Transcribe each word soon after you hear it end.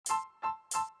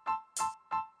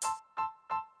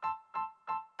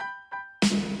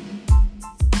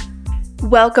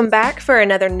Welcome back for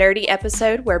another nerdy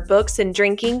episode where books and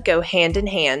drinking go hand in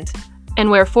hand. And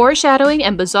where foreshadowing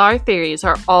and bizarre theories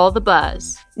are all the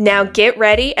buzz. Now get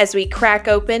ready as we crack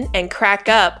open and crack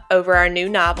up over our new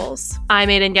novels. I'm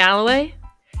Aiden Galloway.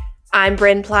 I'm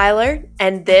Bryn Plyler,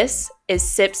 and this is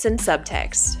Sips and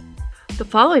Subtext. The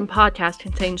following podcast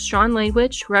contains strong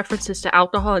language, references to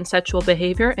alcohol and sexual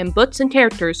behavior, and books and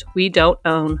characters we don't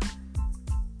own.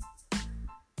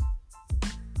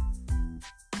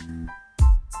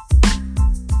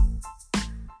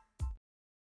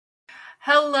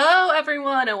 Hello,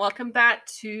 everyone, and welcome back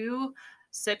to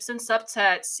Sips and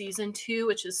Subtext Season 2,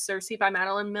 which is Circe by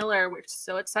Madeline Miller. We're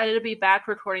so excited to be back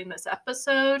recording this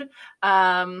episode.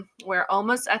 We're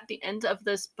almost at the end of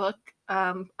this book.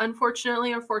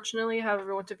 Unfortunately or fortunately, however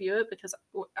you want to view it, because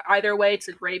either way, it's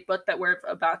a great book that we're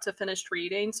about to finish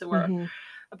reading. So we're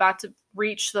about to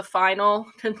reach the final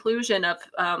conclusion of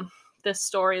this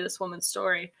story, this woman's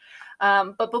story.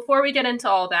 But before we get into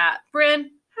all that,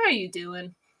 Bryn, how are you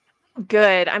doing?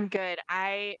 Good. I'm good.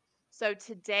 So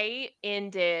today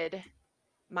ended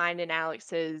mine and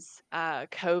Alex's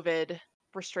COVID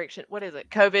restriction. What is it?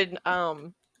 COVID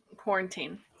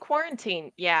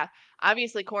Quarantine. Yeah.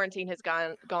 Obviously quarantine has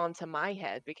gone to my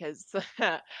head because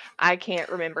I can't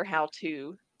remember how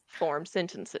to form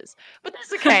sentences. But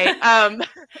that's okay.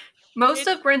 Most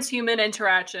of Bryn's human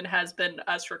interaction has been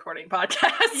us recording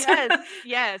podcasts.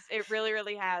 Yes, it really,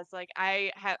 really has. Like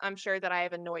I'm sure that I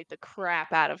have annoyed the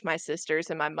crap out of my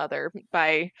sisters and my mother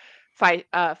by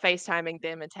FaceTiming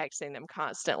them and texting them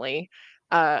constantly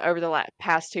over the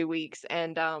past 2 weeks.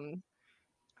 And Alex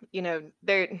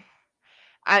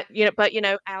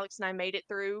and I made it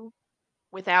through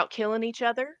without killing each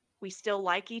other. We still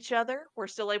like each other. We're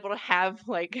still able to have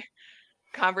like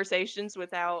conversations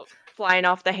without flying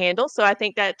off the handle. So I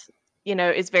think that,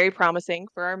 is very promising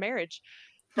for our marriage.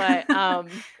 But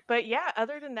yeah,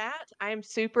 other than that, I'm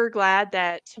super glad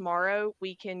that tomorrow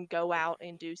we can go out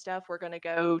and do stuff. We're going to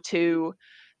go to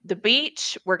the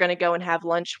beach. We're going to go and have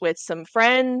lunch with some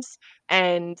friends.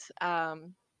 And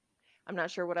I'm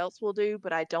not sure what else we'll do,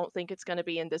 but I don't think it's going to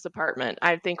be in this apartment.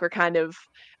 I think we're kind of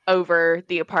over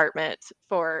the apartment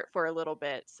for a little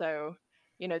bit. So,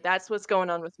 that's what's going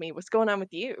on with me. What's going on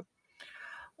with you?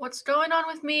 What's going on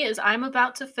with me is I'm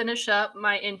about to finish up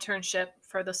my internship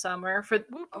for the summer. For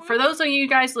those of you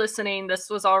guys listening,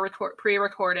 this was all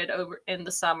pre-recorded over in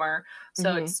the summer.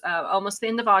 So it's almost the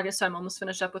end of August, so I'm almost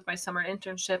finished up with my summer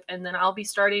internship. And then I'll be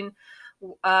starting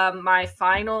my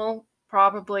final,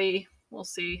 probably, we'll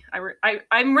see.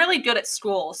 I'm really good at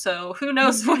school, so who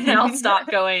knows when I'll stop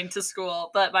going to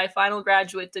school. But my final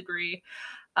graduate degree,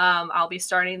 I'll be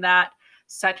starting that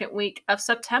second week of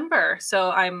September.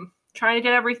 So I'm trying to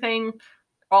get everything,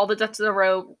 all the ducks in a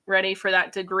row, ready for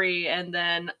that degree, and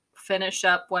then finish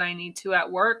up what I need to at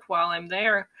work while I'm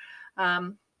there.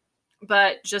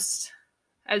 But just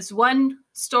as one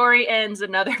story ends,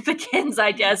 another begins,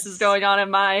 I guess, is going on in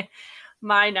my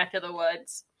neck of the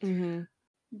woods.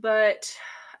 But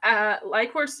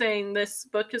like we're saying, this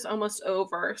book is almost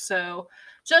over. So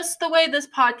just the way this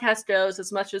podcast goes,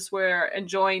 as much as we're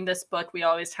enjoying this book, we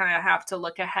always kind of have to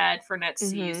look ahead for next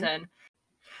season.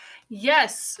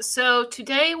 Yes. So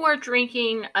today we're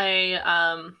drinking a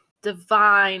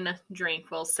divine drink,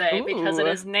 we'll say, because it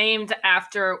is named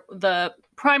after the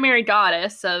primary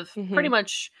goddess of pretty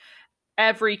much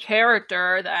every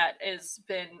character that has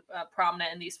been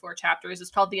prominent in these 4 chapters. It's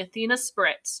called the Athena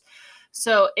Spritz.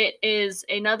 So it is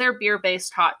another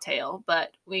beer-based cocktail,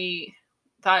 but we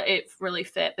thought it really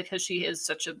fit because she is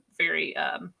such a very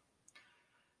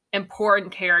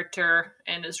important character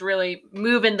and is really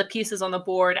moving the pieces on the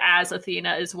board as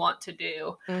Athena is wont to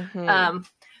do.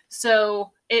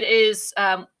 So it is,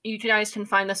 you guys can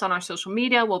find this on our social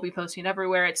media. We'll be posting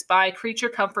everywhere. It's by Creature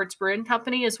Comforts Brewing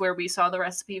Company is where we saw the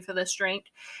recipe for this drink.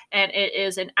 And it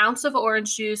is 1 ounce of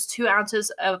orange juice, 2 ounces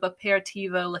of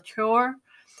aperitivo liqueur,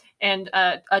 and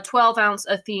a 12-ounce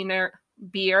Athena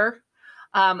beer.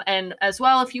 And as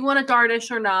well, if you want a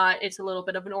garnish or not, it's a little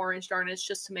bit of an orange garnish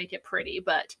just to make it pretty.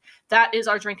 But that is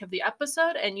our drink of the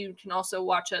episode. And you can also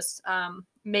watch us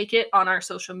make it on our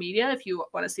social media if you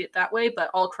want to see it that way.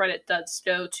 But all credit does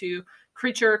go to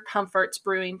Creature Comforts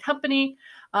Brewing Company,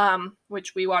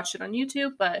 which we watched it on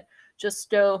YouTube. But just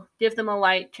go give them a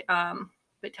like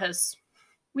because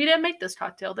we didn't make this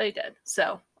cocktail. They did.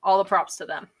 So all the props to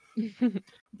them.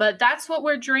 But that's what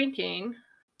we're drinking.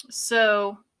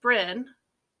 So, Bryn,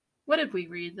 what did we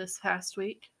read this past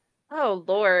week? Oh,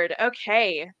 Lord.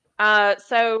 Okay.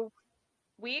 So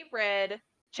we read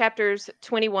chapters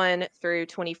 21 through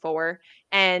 24.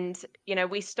 And,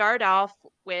 we start off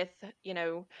with,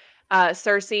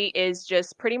 Cersei is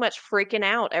just pretty much freaking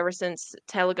out ever since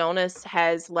Telegonus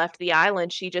has left the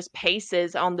island. She just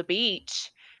paces on the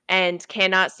beach and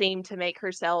cannot seem to make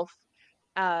herself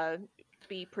uh,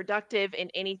 be productive in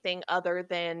anything other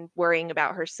than worrying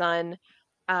about her son.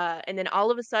 And then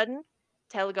all of a sudden,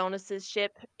 Telegonus's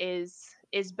ship is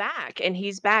back, and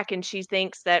he's back, and she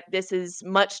thinks that this is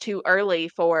much too early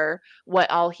for what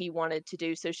all he wanted to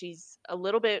do. So she's a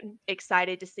little bit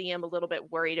excited to see him, a little bit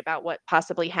worried about what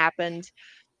possibly happened.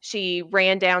 She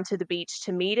ran down to the beach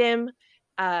to meet him.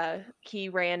 He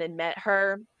ran and met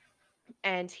her,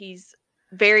 and he's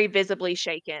very visibly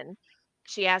shaken.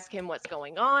 She asks him what's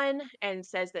going on and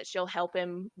says that she'll help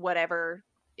him whatever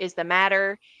is the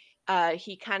matter.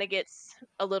 He kind of gets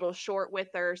a little short with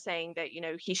her, saying that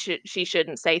she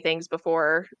shouldn't say things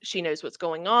before she knows what's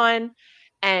going on,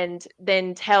 and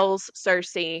then tells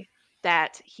Cersei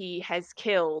that he has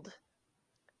killed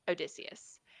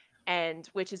Odysseus, and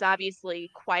which is obviously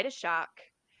quite a shock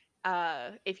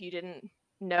if you didn't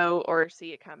know or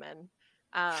see it coming.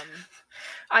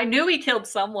 I knew he killed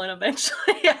someone eventually.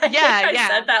 I think Yeah, I yeah.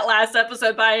 said that last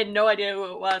episode, but I had no idea who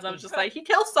it was. I was just like, he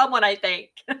killed someone, I think.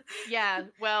 Yeah,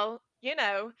 well,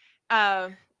 go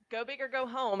big or go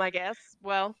home, I guess.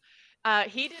 Well,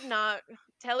 he did not,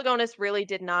 Telegonus really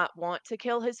did not want to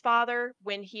kill his father.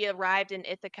 When he arrived in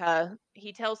Ithaca,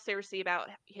 he tells Cersei about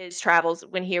his travels.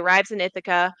 When he arrives in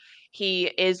Ithaca, he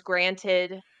is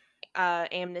granted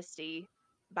amnesty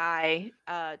by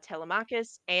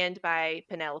Telemachus and by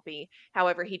Penelope.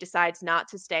 However, he decides not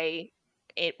to stay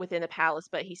within the palace,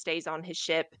 but he stays on his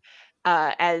ship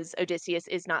as Odysseus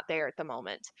is not there at the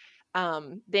moment.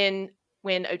 Then,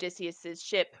 when Odysseus's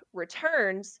ship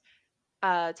returns,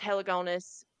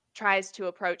 Telegonus tries to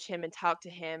approach him and talk to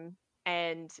him,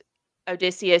 and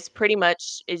Odysseus pretty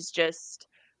much is just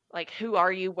like, "Who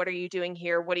are you? What are you doing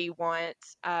here? What do you want?"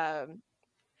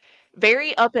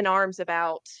 Very up in arms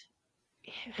about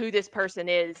who this person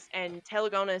is, and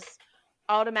Telegonus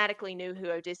automatically knew who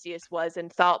Odysseus was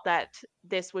and thought that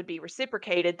this would be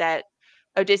reciprocated, that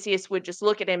Odysseus would just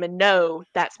look at him and know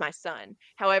that's my son.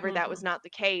 However, that was not the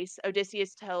case.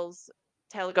 Odysseus tells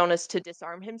Telegonus to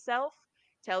disarm himself.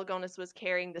 Telegonus was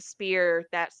carrying the spear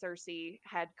that Cersei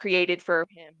had created for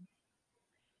him,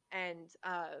 and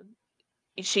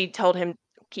she told him,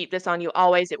 "Keep this on you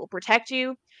always. It will protect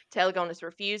you." Telegonus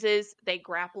refuses. They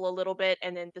grapple a little bit,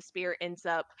 and then the spear ends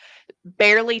up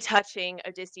barely touching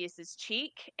Odysseus's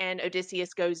cheek, and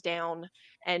Odysseus goes down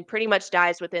and pretty much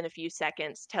dies within a few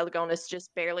seconds. Telegonus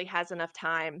just barely has enough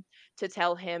time to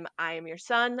tell him, "I am your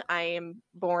son. I am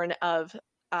born of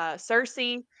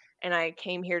Cersei, and I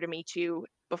came here to meet you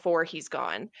before he's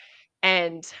gone."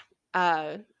 And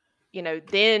uh,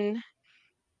 then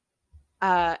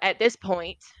at this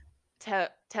point,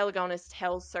 Telegonus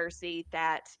tells Cersei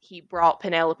that he brought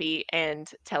Penelope and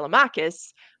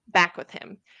Telemachus back with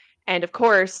him. And of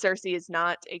course, Cersei is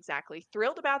not exactly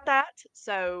thrilled about that.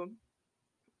 So,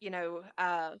 you know,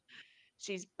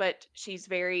 she's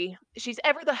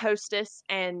ever the hostess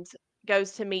and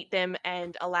goes to meet them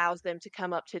and allows them to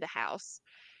come up to the house.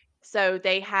 So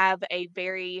they have a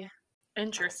very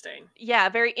Interesting.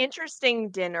 very interesting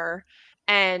dinner.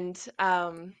 And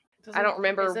I don't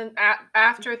remember. Isn't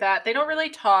after that they don't really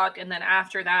talk, and then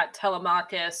after that,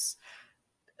 Telemachus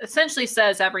essentially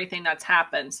says everything that's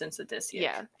happened since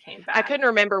Odysseus came back. I couldn't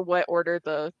remember what order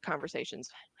the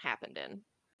conversations happened in.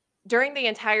 During the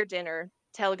entire dinner,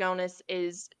 Telegonus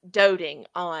is doting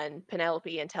on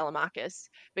Penelope and Telemachus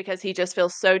because he just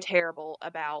feels so terrible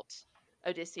about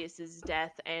Odysseus's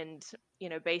death and,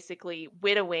 basically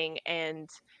widowing and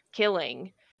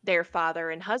killing their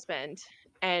father and husband.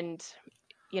 And,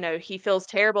 he feels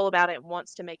terrible about it and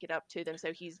wants to make it up to them.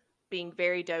 So he's being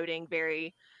very doting,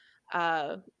 very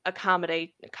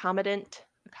accommodating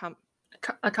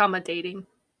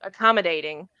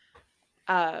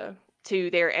to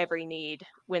their every need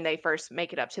when they first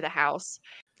make it up to the house.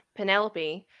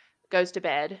 Penelope goes to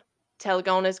bed.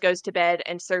 Telegonus goes to bed,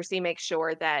 and Cersei makes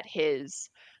sure that his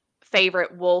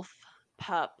favorite wolf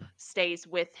pup stays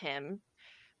with him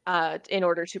in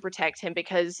order to protect him,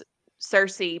 because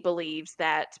Cersei believes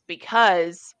that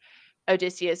because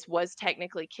Odysseus was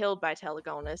technically killed by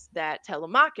Telegonus, that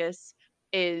Telemachus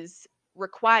is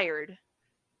required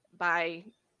by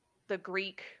the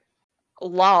Greek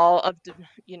law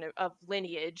of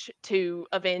lineage to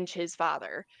avenge his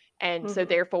father. And so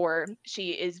therefore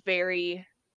she is very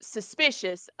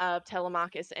suspicious of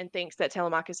Telemachus and thinks that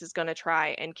Telemachus is going to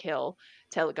try and kill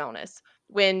Telegonus.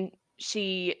 When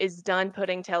she is done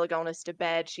putting Telegonus to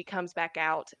bed, she comes back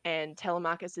out and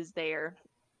Telemachus is there,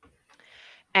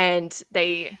 and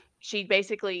she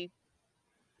basically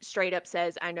straight up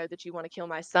says, I know that you want to kill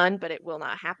my son, but it will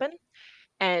not happen.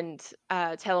 And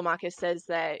Telemachus says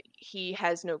that he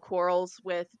has no quarrels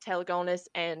with Telegonus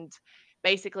and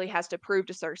basically has to prove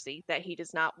to Circe that he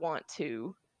does not want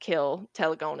to kill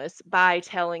Telegonus by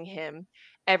telling him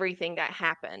everything that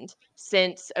happened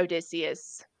since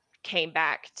Odysseus came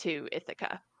back to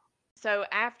Ithaca. So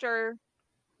after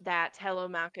that,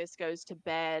 Telemachus goes to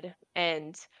bed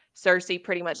and Circe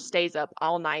pretty much stays up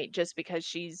all night just because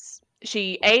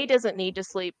she A doesn't need to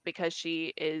sleep because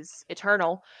she is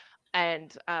eternal,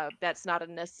 and that's not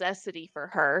a necessity for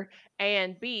her,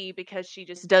 and B because she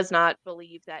just does not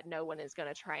believe that no one is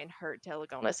going to try and hurt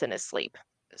Telegonus in his sleep.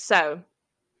 So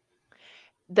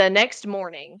the next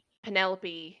morning,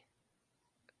 Penelope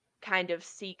kind of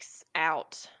seeks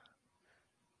out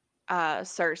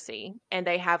Circe, and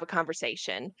they have a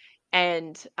conversation.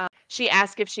 And she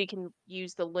asks if she can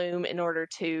use the loom in order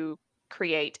to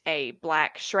create a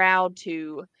black shroud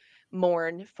to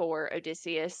mourn for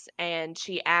Odysseus. And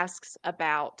she asks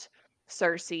about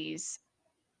Circe's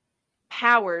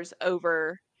powers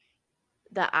over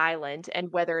the island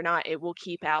and whether or not it will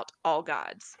keep out all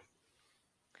gods.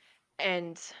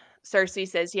 And Circe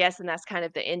says yes, and that's kind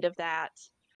of the end of that.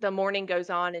 The morning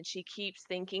goes on and she keeps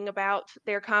thinking about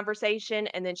their conversation,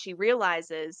 and then she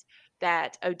realizes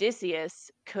that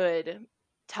Odysseus could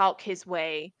talk his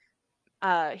way.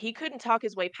 He couldn't talk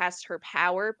his way past her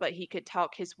power, but he could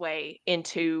talk his way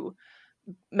into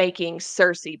making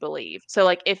Circe believe. So,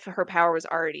 like, if her power was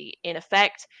already in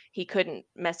effect, he couldn't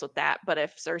mess with that. But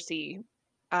if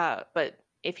but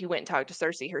if he went and talked to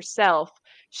Circe herself,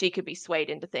 she could be swayed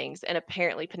into things. And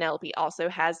apparently, Penelope also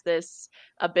has this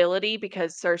ability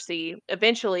because Circe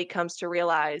eventually comes to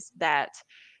realize that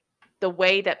the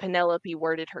way that Penelope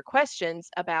worded her questions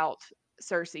about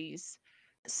Circe's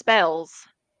spells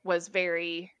was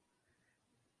very,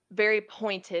 very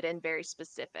pointed and very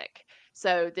specific.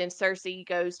 So then Circe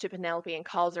goes to Penelope and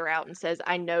calls her out and says,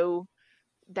 I know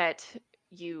that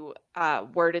you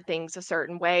worded things a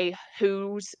certain way.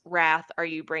 Whose wrath are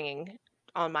you bringing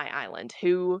on my island?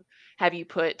 Who have you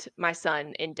put my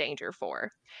son in danger for?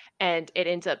 And it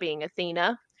ends up being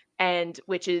Athena, and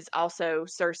which is also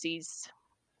Circe's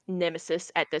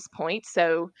nemesis at this point.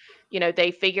 So,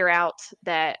 they figure out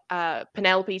that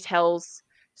Penelope tells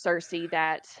Circe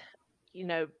that,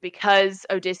 because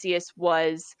Odysseus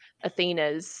was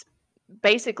Athena's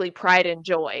basically pride and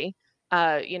joy,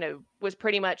 was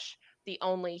pretty much the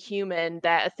only human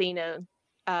that Athena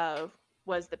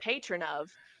was the patron of.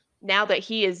 Now that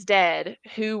he is dead,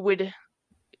 who would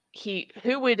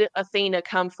Athena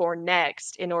come for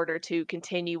next in order to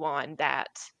continue on that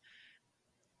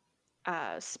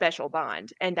special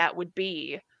bond? And that would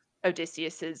be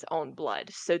Odysseus's own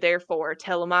blood. So therefore,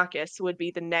 Telemachus would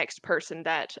be the next person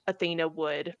that Athena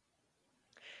would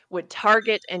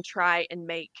target and try and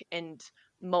make and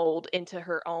mold into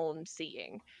her own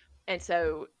seeing. And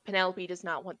so Penelope does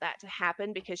not want that to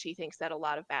happen because she thinks that a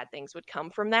lot of bad things would come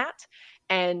from that.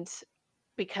 And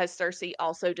because Circe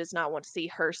also does not want to see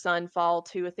her son fall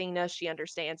to Athena, she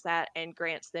understands that and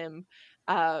grants them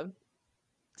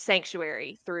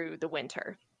sanctuary through the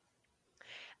winter.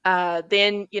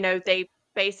 Then, they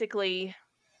basically,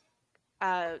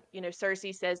 Circe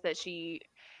says that she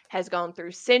has gone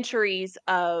through centuries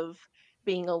of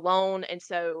being alone. And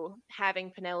so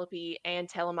having Penelope and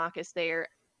Telemachus there,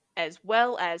 as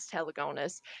well as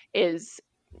Telegonus, is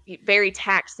very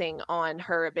taxing on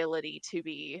her ability to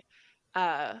be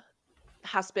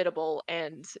hospitable.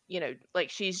 And, like,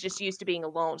 she's just used to being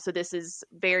alone. So this is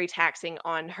very taxing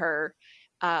on her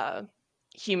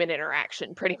human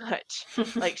interaction, pretty much.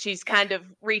 Like, she's kind of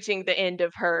reaching the end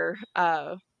of her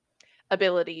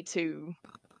ability to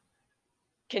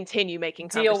continue making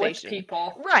deal with conversation.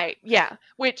 people. Right. Yeah.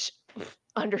 Which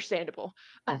understandable.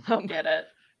 Get it.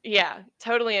 Yeah,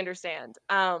 totally understand.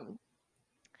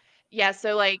 Yeah,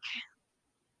 so like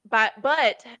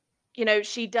but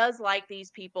she does like these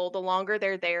people. The longer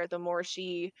they're there, the more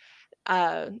she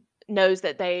knows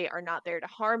that they are not there to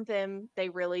harm them. They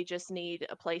really just need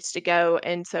a place to go.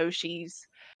 And so she's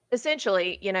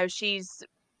essentially, she's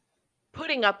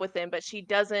putting up with them, but she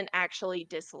doesn't actually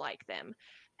dislike them.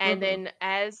 And then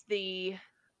as the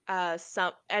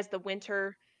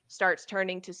winter starts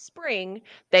turning to spring,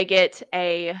 they get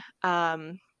a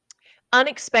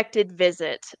unexpected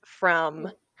visit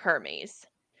from Hermes.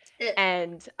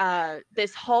 And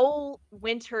this whole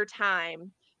winter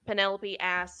time, Penelope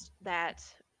asked that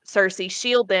Circe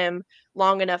shield them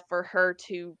long enough for her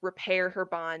to repair her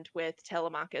bond with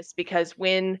Telemachus, because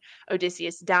when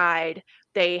Odysseus died,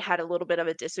 they had a little bit of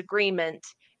a disagreement,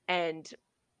 and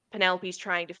Penelope's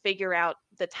trying to figure out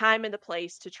the time and the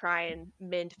place to try and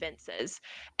mend fences.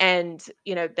 And,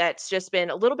 that's just been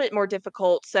a little bit more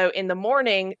difficult. So in the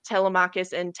morning,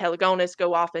 Telemachus and Telegonus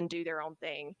go off and do their own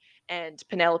thing. And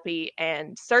Penelope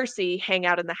and Circe hang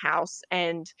out in the house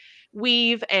and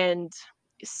weave and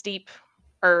steep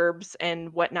herbs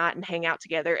and whatnot and hang out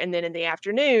together. And then in the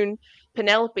afternoon,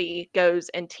 Penelope goes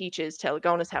and teaches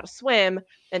Telegonus how to swim,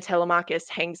 and Telemachus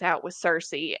hangs out with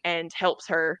Circe and helps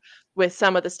her with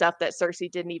some of the stuff that Circe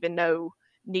didn't even know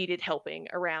needed helping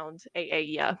around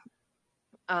Aeaea.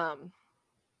 I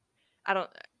don't.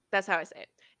 That's how I say it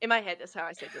in my head. That's how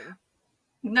I said it.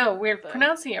 No, we're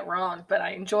pronouncing it wrong, but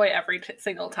I enjoy every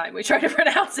single time we try to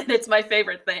pronounce it. It's my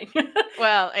favorite thing.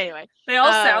 Well, anyway, they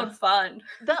all sound fun.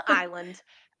 The island.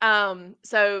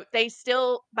 So they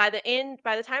still by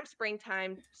the time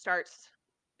springtime starts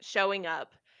showing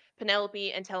up,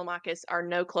 Penelope and Telemachus are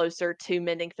no closer to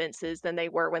mending fences than they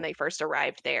were when they first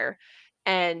arrived there.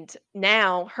 And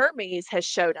now Hermes has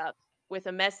showed up with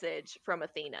a message from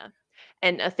Athena.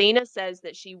 And Athena says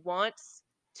that she wants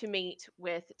to meet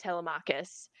with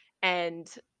Telemachus and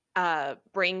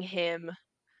bring him,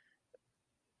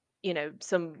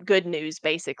 some good news,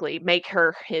 basically, make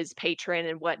her his patron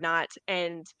and whatnot.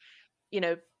 And, you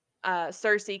know,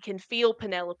 Circe can feel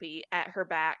Penelope at her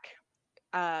back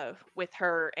with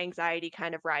her anxiety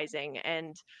kind of rising.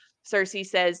 And Circe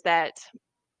says that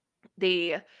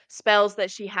the spells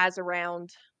that she has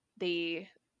around the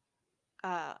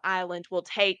island will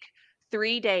take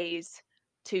 3 days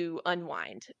to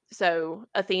unwind. So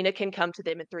Athena can come to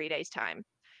them in 3 days' time.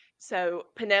 So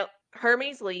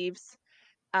Hermes leaves,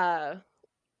 uh,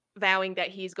 vowing that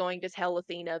he's going to tell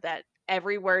Athena that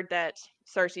every word that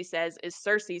Circe says is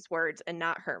Circe's words and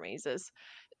not Hermes's,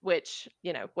 which,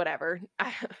 whatever.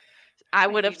 I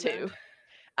would have too.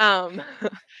 Um,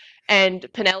 and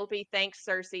Penelope thanks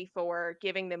Circe for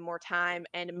giving them more time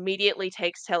and immediately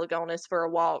takes Telegonus for a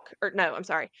walk. Or no, I'm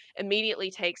sorry,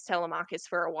 immediately takes Telemachus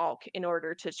for a walk in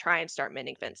order to try and start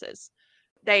mending fences.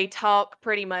 They talk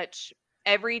pretty much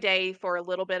every day for a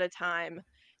little bit of time,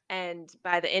 and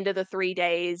by the end of the 3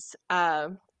 days,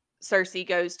 Circe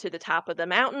goes to the top of the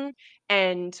mountain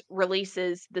and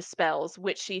releases the spells,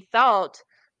 which she thought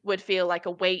would feel like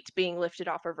a weight being lifted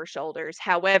off of her shoulders.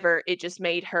 However, it just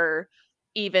made her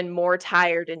even more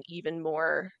tired and even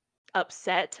more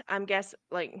upset, I'm guess,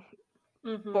 like,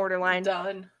 borderline.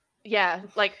 Done. Yeah,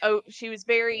 like, she was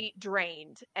very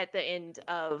drained at the end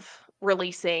of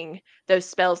releasing those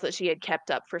spells that she had kept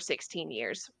up for 16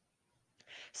 years.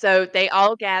 So they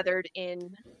all gathered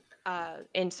in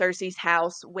Circe's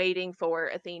house waiting for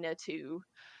Athena to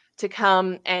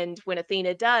come, and when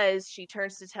Athena does, she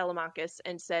turns to Telemachus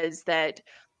and says that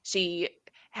she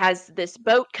has this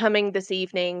boat coming this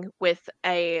evening with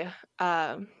a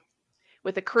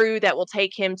crew that will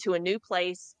take him to a new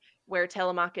place where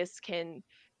Telemachus can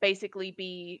basically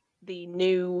be the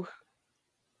new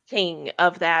king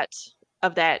of that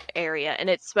area, and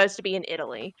it's supposed to be in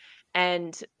Italy.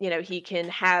 And he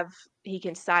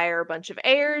can sire a bunch of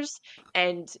heirs,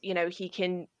 and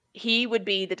he would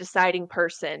be the deciding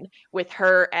person with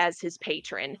her as his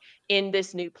patron in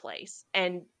this new place.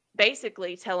 And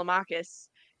basically Telemachus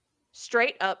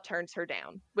straight up turns her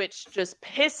down, which just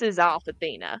pisses off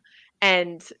Athena.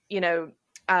 And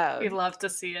we love to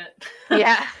see it.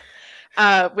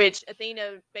 Yeah. Which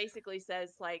Athena basically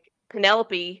says, like,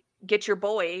 Penelope, get your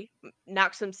boy,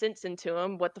 knock some sense into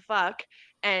him. What the fuck?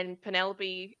 And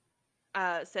Penelope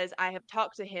says, I have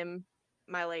talked to him,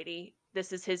 my lady.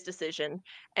 This is his decision.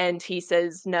 And he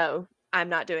says, no, I'm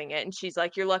not doing it. And she's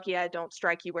like, you're lucky I don't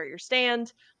strike you where you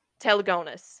stand.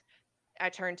 Telegonus, I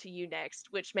turn to you next,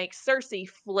 which makes Circe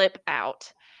flip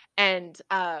out. And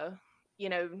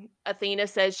Athena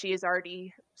says she has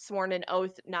already sworn an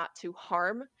oath not to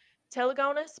harm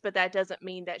Telegonus, but that doesn't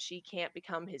mean that she can't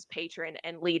become his patron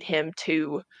and lead him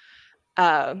to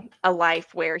a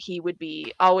life where he would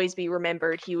always be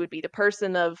remembered. He would be the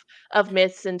person of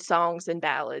myths and songs and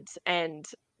ballads, and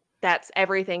that's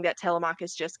everything that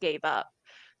Telemachus just gave up.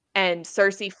 And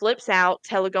Circe flips out.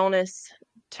 Telegonus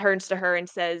turns to her and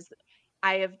says,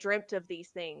 I have dreamt of these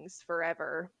things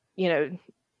forever.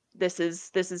 This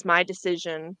is my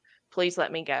decision. Please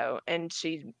let me go. And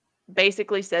she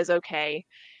basically says, okay.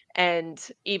 And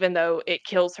even though it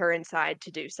kills her inside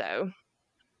to do so,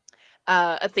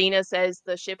 Athena says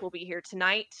the ship will be here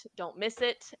tonight. Don't miss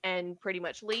it, and pretty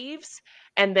much leaves.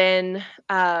 And then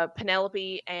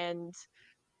Penelope and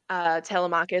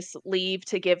Telemachus leave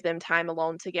to give them time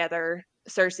alone together.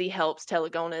 Circe helps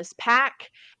Telegonus pack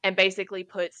and basically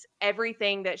puts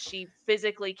everything that she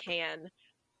physically can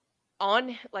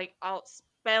on, like, all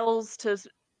spells to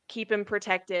keep him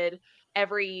protected,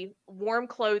 every warm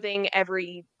clothing,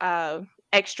 every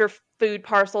extra food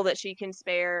parcel that she can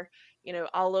spare,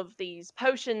 all of these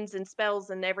potions and spells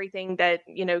and everything that,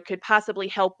 could possibly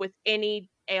help with any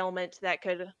ailment that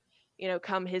could,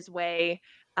 come his way.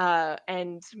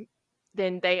 And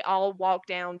then they all walk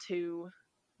down to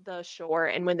the shore.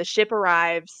 And when the ship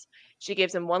arrives, she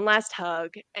gives him one last hug,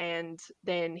 and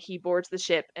then he boards the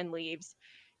ship and leaves.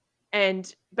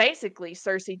 And basically,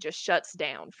 Cersei just shuts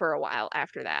down for a while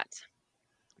after that.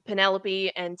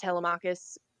 Penelope and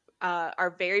Telemachus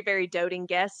are very, very doting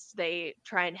guests. They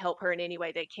try and help her in any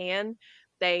way they can.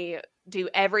 They do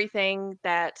everything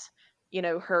that,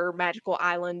 her magical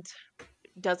island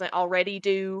doesn't already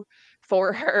do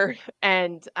for her,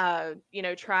 and,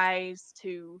 tries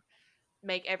to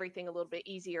make everything a little bit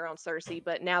easier on Cersei.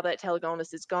 But now that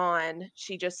Telegonus is gone,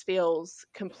 she just feels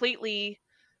completely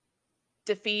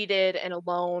defeated and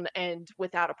alone and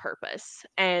without a purpose.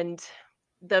 And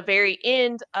the very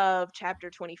end of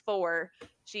chapter 24,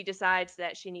 she decides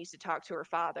that she needs to talk to her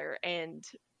father, and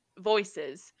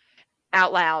voices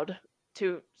out loud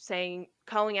to saying,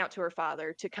 calling out to her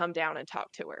father to come down and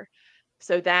talk to her.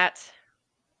 So that,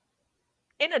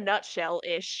 in a nutshell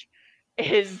ish,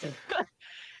 is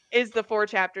is the 4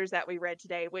 chapters that we read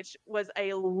today, which was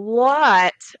a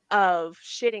lot of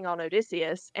shitting on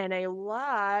Odysseus and a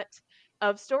lot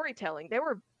of storytelling. There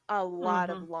were a lot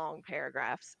of long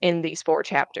paragraphs in these 4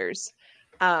 chapters.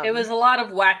 It was a lot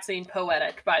of waxing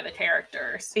poetic by the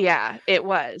characters. Yeah, it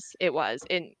was. It was.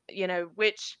 And,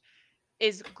 which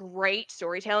is great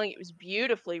storytelling. It was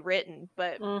beautifully written,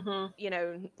 but,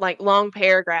 like long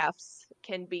paragraphs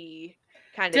can be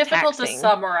kind of difficult taxing. to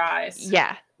summarize.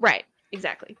 Yeah, right.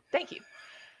 Exactly. Thank you.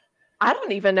 I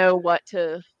don't even know what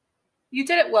to. You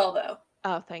did it well, though.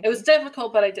 Oh, thank you. It was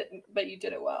difficult, but you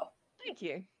did it well. Thank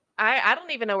you. I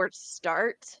don't even know where to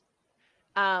start.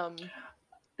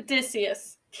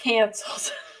 Odysseus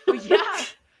canceled. Yeah.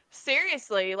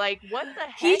 Seriously, like what the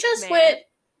heck? He just went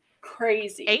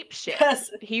crazy. Ape shit.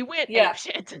 He went ape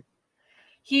shit.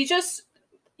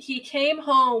 He came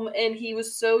home and he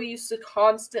was so used to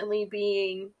constantly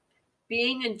being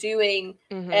and doing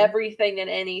everything and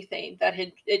anything that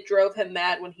it drove him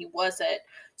mad when he wasn't.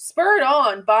 Spurred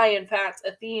on by, in fact,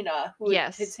 Athena, who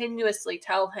would continuously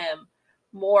tell him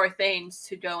more things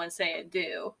to go and say and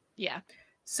do. Yeah.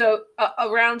 So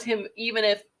around him, even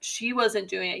if she wasn't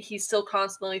doing it, he still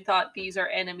constantly thought these are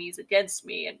enemies against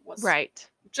me, and was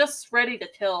just ready to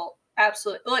kill.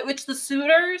 Absolutely. Like, which the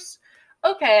suitors,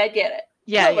 okay, I get it.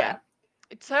 Yeah.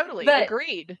 Totally. But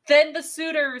agreed. Then the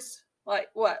suitors, like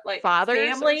what? Like fathers,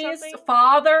 families,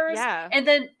 fathers, yeah. And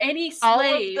then any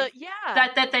slave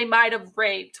that they might have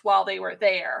raped while they were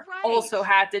there also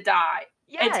had to die.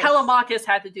 Yes. And Telemachus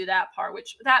had to do that part,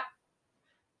 which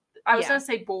I was going to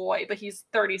say boy, but he's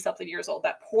 30-something years old.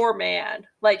 That poor man.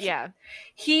 Like,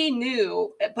 he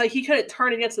knew, but he couldn't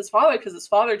turn against his father because his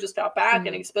father just got back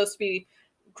and he's supposed to be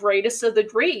greatest of the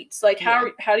greats. Like,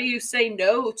 how do you say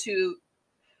no to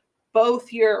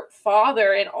both your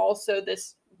father and also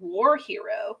this war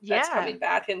hero that's coming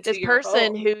back into this your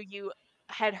person home? Who you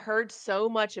had heard so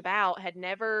much about, had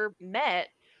never met,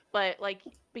 but like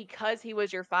because he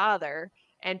was your father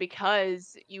and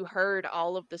because you heard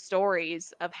all of the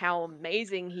stories of how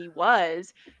amazing he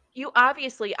was, you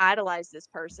obviously idolize this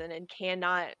person and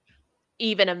cannot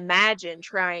even imagine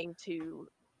trying to,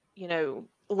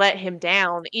 let him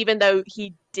down, even though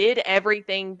he did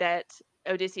everything that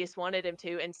Odysseus wanted him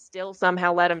to and still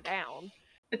somehow let him down.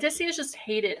 Odysseus just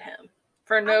hated him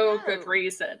for no good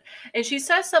reason. And she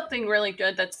says something really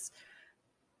good that's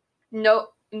no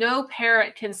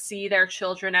parent can see their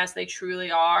children as they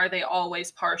truly are. They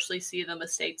always partially see the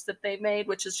mistakes that they made,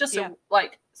 which is just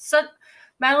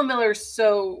Madeline Miller is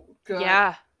so good.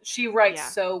 Yeah. She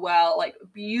writes so well, like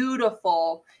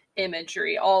beautiful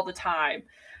imagery all the time.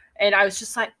 And I was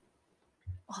just like,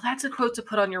 well, that's a quote to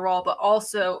put on your wall, but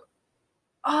also,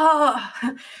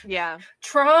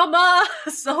 trauma,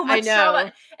 so much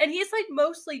trauma. And he's like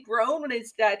mostly grown when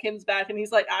his dad comes back and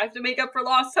he's like, I have to make up for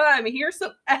lost time. Here's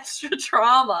some extra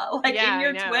trauma, like in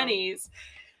your 20s.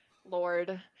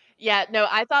 Lord. Yeah, no,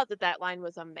 I thought that line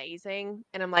was amazing.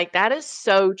 And I'm like, that is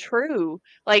so true.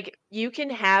 Like, you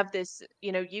can have this,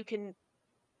 you can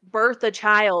birth a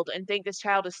child and think this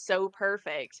child is so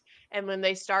perfect. And when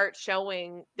they start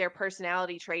showing their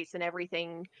personality traits and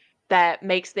everything that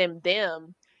makes them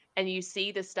them, and you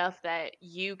see the stuff that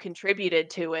you contributed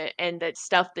to it and that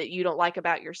stuff that you don't like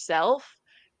about yourself,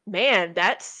 man,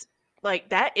 that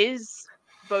is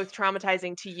both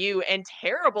traumatizing to you and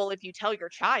terrible if you tell your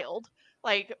child.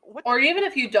 Like, or even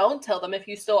if you don't tell them, if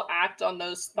you still act on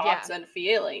those thoughts and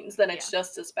feelings, then it's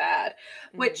just as bad.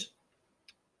 Which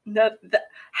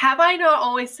Have I not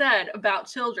always said about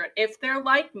children, if they're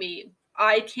like me,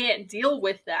 I can't deal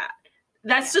with that.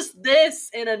 That's just this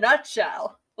in a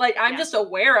nutshell. Like, I'm just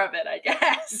aware of it, I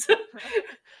guess.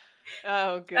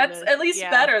 Oh, goodness. That's at least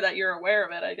better that you're aware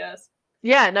of it, I guess.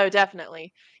 Yeah, no,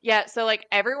 definitely. Yeah, so like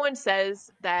everyone says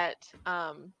that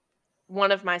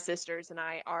one of my sisters and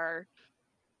I are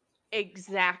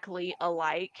exactly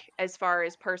alike as far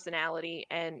as personality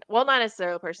and, well, not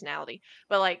necessarily personality,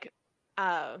 but like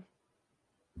uh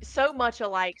so much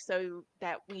alike so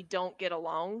that we don't get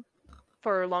along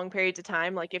for long periods of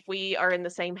time. Like if we are in the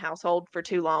same household for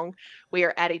too long, we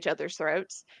are at each other's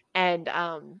throats. And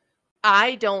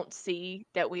I don't see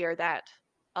that we are that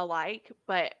alike,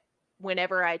 but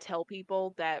whenever I tell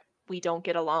people that we don't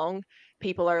get along,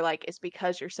 people are like, it's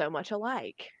because you're so much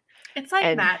alike. It's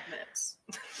like madness.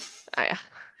 I,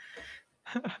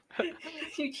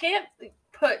 you can't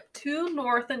put two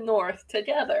north and north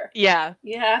together. Yeah.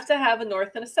 You have to have a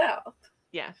north and a south.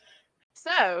 Yeah.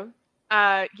 So,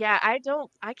 yeah, I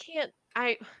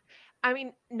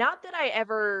mean, not that I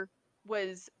ever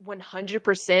was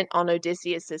 100% on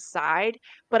Odysseus's side,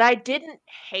 but I didn't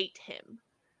hate him.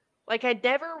 Like I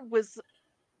never was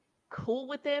cool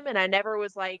with him, and I never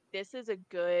was like, this is a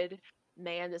good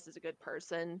man, this is a good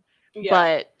person. Yeah.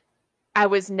 But I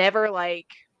was never like,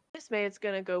 this man's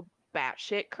gonna go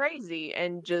batshit crazy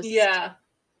and just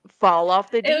fall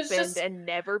off the deep end and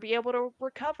never be able to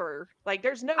recover. Like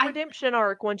there's no redemption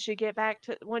arc once you get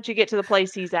to the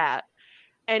place he's at.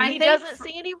 And he doesn't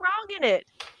see any wrong in it.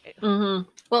 Mm-hmm.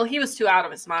 Well, he was too out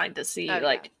of his mind to see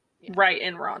right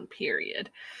and wrong, period.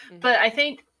 Mm-hmm. But I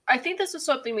think this was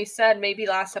something we said maybe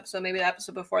last episode, maybe the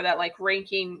episode before that, like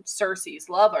ranking Cersei's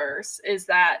lovers, is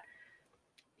that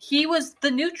he was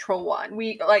the neutral one.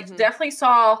 We definitely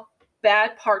saw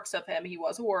bad parts of him. He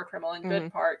was a war criminal in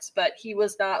good parts, but he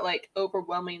was not like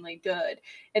overwhelmingly good.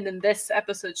 And then this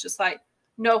episode's just like,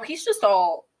 no, he's just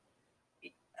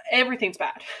everything's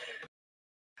bad.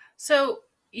 So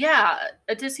yeah,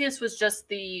 Odysseus was just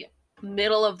the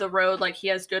middle of the road. Like he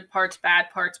has good parts,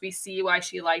 bad parts. We see why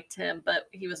she liked him, but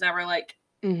he was never like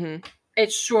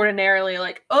extraordinarily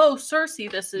like, oh,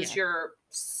 Cersei, this is your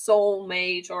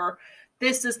soulmate, or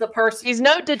this is the person. He's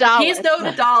no Daedalus. He's no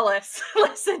Daedalus.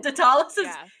 Listen, Daedalus is,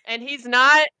 and he's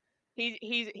not.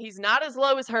 He's not as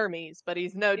low as Hermes, but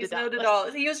he's no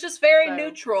Daedalus. He was just very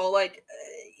neutral. Like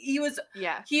he was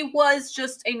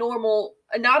just a normal,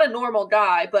 not a normal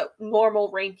guy, but normal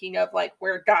ranking of like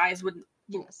where guys would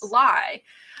lie.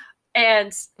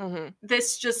 And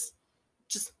this just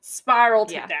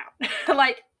spiraled him down.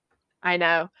 Like I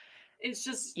know. It's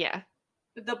just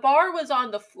the bar was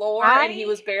on the floor and he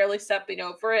was barely stepping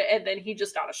over it, and then he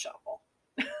just got a shovel.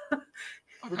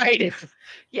 Right.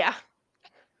 Yeah.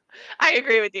 I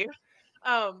agree with you.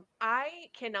 I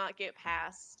cannot get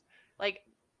past like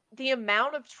the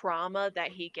amount of trauma that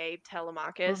he gave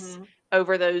Telemachus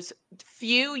over those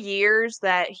few years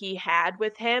that he had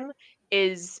with him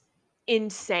is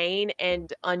insane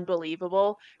and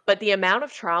unbelievable. But the amount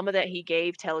of trauma that he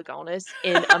gave Telegonus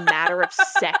in a matter of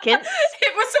seconds.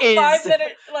 It was a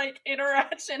 5-minute like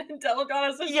interaction, and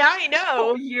Telegonus is I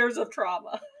know. Years of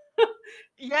trauma.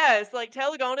 Yes, like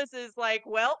Telegonus is like,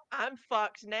 well, I'm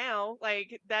fucked now.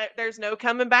 Like that, there's no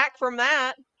coming back from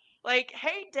that. Like,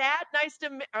 hey, Dad, nice to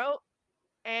meet. Oh,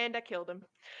 and I killed him.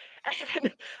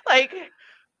 And, like,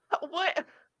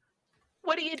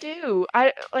 what do you do?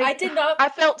 I did not. I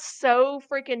felt so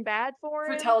freaking bad for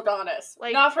him. For Telegonus,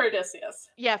 like not for Odysseus.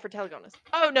 Yeah, for Telegonus.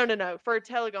 Oh no, for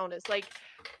Telegonus. Like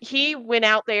he went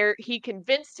out there. He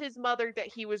convinced his mother that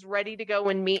he was ready to go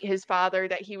and meet his father.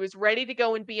 That he was ready to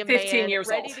go and be a 15 man, years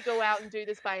ready old. to go out and do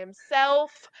this by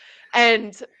himself.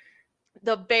 And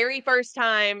the very first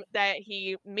time that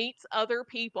he meets other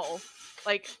people,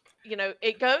 like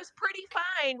it goes pretty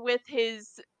fine with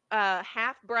his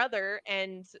half brother,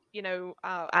 and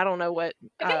I don't know what.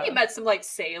 I think he met some like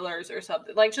sailors or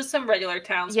something, like just some regular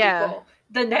townspeople. Yeah.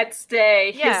 The next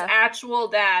day, his actual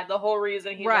dad, the whole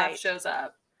reason he left, shows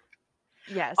up.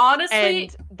 Yes, honestly,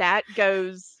 and that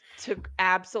goes to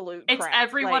absolute. It's crap.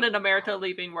 Everyone in America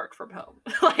leaving work from home.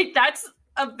 Like that's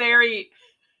a very.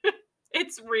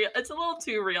 It's real. It's a little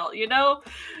too real,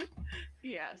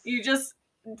 Yes. You just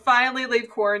finally leave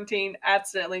quarantine,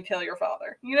 accidentally kill your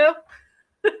father.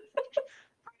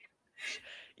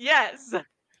 Yes.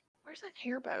 Where's that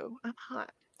hair bow? I'm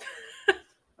hot.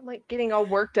 I'm like getting all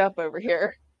worked up over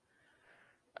here.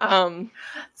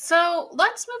 So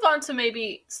let's move on to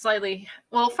maybe slightly.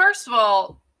 Well, first of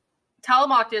all,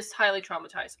 Telemachus highly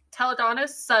traumatized.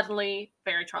 Telegonus suddenly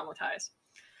very traumatized.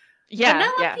 Yeah.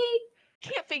 Penelope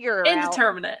can't figure her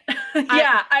indeterminate.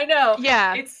 Out. I know.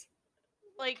 Yeah. It's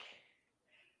like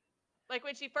Like,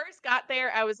 when she first got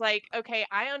there, I was like, "Okay,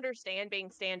 I understand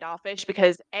being standoffish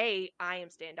because, A, I am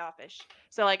standoffish.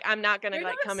 So, like, I'm not gonna, You're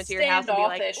like, not come into your house and be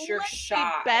like, standoffish, you're "Let's be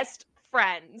shy. best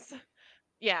friends."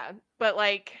 Yeah, but,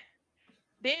 like,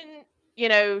 then,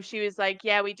 she was like,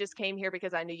 "Yeah, we just came here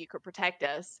because I knew you could protect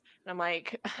us." And I'm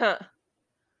like, "Huh,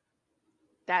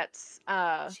 that's,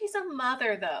 She's a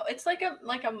mother though. It's like a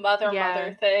mother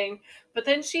yeah." thing. But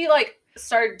then she like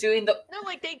started doing the No,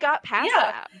 like, they got past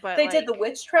yeah, that, but, they did the like,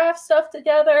 witchcraft stuff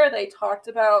together. They talked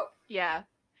about yeah,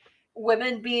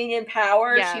 women being in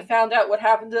power. She yeah, found out what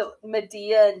happened to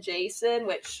Medea and Jason,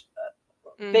 which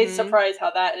big mhm, surprise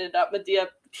how that ended up. Medea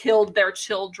killed their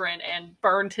children and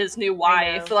burned his new I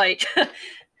wife. know. Like,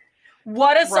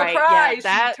 what a Right, yeah, surprise!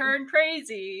 She turned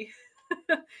crazy.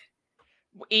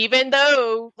 even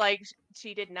though, like,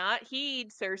 she did not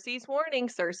heed Cersei's warning,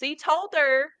 Cersei told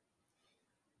her.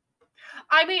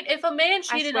 I mean, if a man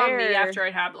I cheated on me swear. after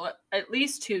I'd had at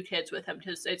least 2 kids with him,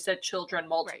 because it said children Right.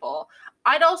 multiple,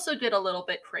 I'd also get a little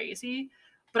bit crazy,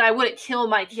 but I wouldn't kill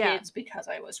my Yeah. kids because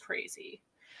I was crazy.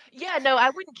 Yeah, no, I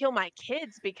wouldn't kill my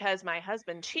kids because my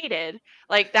husband cheated.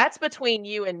 Like, that's between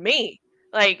you and me.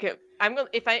 Like, I'm gonna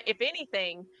if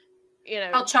anything,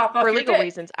 I'll chop off for your legal dick.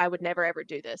 reasons, I would never ever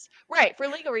do this. Right, for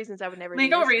legal reasons, I would never do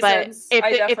Legal this. But reasons, if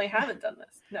I if definitely haven't done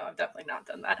this. No, I've definitely not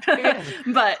done that.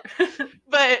 But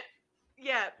but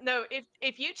yeah, no,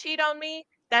 if you cheat on me,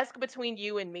 that's between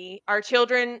you and me. Our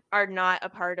children are not a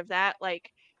part of that.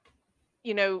 Like,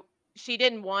 you know, she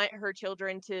didn't want her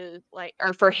children to like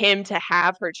or for him to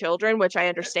have her children, which I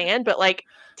understand, but like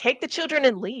take the children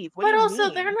and leave. What do but you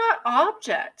also they're mean? not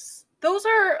objects. Those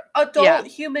are Yeah. adult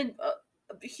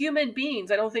human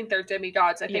beings. I don't think they're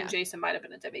demigods. I think Yeah. Jason might have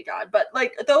been a demigod, but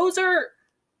like those are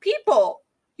people.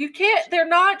 You can't. They're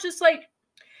not just like.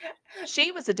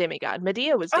 She was a demigod.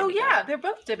 Medea was Oh demigod. yeah, they're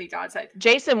both demigods.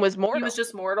 Jason was He was mortal.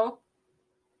 just mortal.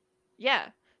 Yeah.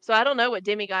 So I don't know what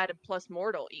demigod plus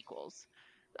mortal equals.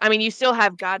 I mean, you still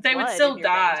have god They would blood in still your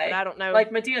veins, but I die. don't know.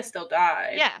 Like Medea still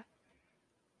died, Yeah.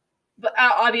 but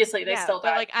obviously they Yeah, still but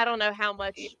died. like I don't know how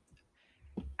much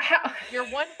How you're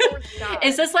one-fourth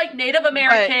is god, this like Native but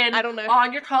American I don't know.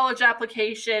 on your college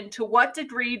application? To what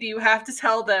degree do you have to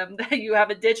tell them that you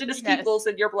have indigenous Yes. peoples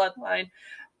in your bloodline?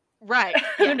 Right.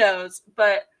 Who Yes. knows?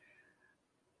 But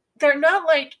they're not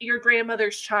like your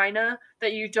grandmother's china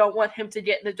that you don't want him to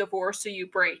get in a divorce so you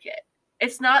break it.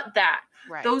 It's not that.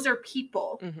 Right. Those are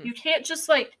people. Mhm. You can't just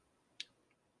like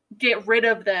get rid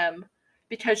of them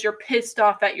because you're pissed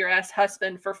off at your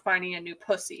ex-husband for finding a new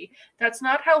pussy. That's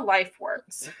not how life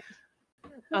works.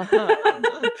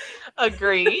 Uh-huh.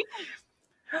 Agreed.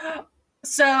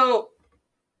 So,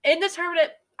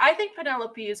 indeterminate, I think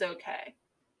Penelope is okay.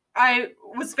 I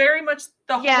was very much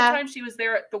the whole Yeah. time she was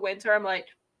there at the winter. I'm like,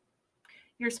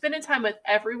 you're spending time with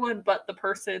everyone but the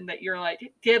person that you're like,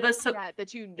 give us some. Yeah,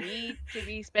 that you need to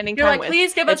be spending You're time like, with,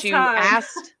 please give us that you time.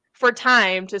 asked for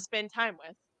time to spend time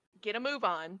with. Get a move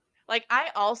on. Like, I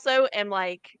also am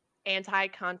like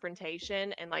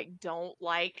anti-confrontation and like don't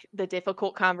like the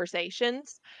difficult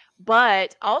conversations,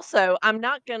 but also I'm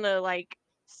not gonna like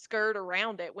skirt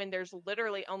around it when there's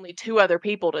literally only two other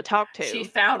people to talk She to.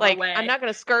 found a Like, I'm way. not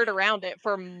gonna skirt around it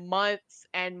for months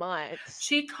and months.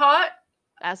 She taught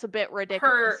That's a bit her,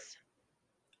 ridiculous.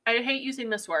 I hate using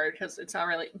this word because it's not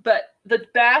really, but the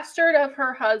bastard of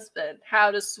her husband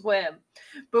how to swim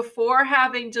before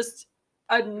having just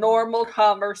a normal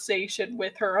conversation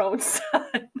with her own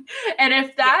son. And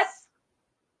if that Yes.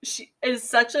 she is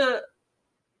such a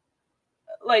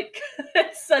like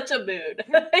it's such a mood.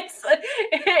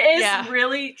 It Yeah. is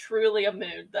really truly a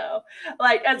mood though.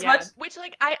 Like as much Yeah. Which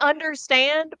like I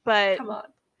understand, but come on.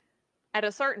 at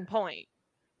a certain point,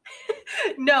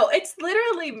 No, it's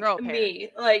literally throw a parent.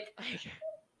 me. Like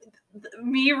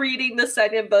me reading the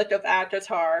second book of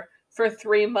Avatar for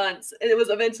 3 months. It was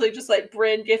eventually just like,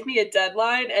 Bryn, give me a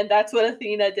deadline, and that's what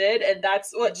Athena did, and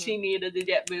that's what she needed to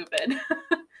get moving.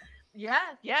 Yeah,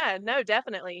 yeah, no,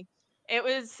 definitely. It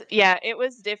was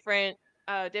different,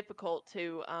 difficult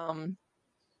to,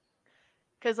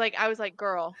 cause like I was like,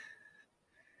 girl,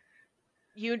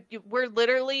 we're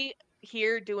literally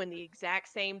here doing the exact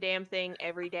same damn thing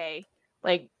every day.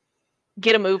 Like,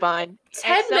 get a move on.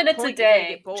 At 10 some minutes a point, you're gonna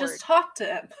get day, bored. just talk to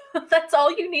him. That's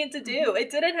all you need to do. Mhm.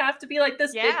 It didn't have to be like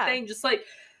this big Yeah, thing. Just like,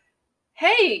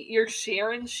 hey, you're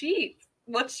sharing sheep.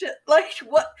 Like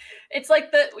what? It's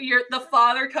like the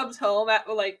father comes home at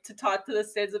like to talk to the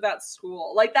kids about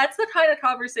school. Like that's the kind of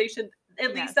conversation.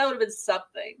 At least that yes. would have been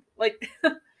something. Like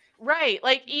Right,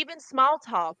 like, even small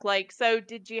talk, like, "So,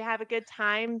 did you have a good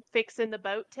time fixing the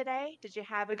boat today? Did you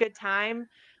have a good time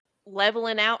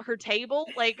leveling out her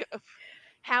table? Like,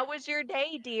 how was your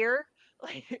day, dear?"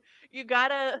 Like, you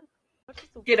gotta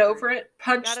Get over it.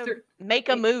 Punch through. Make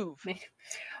a move.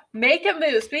 Make a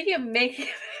move. Speaking of making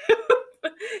a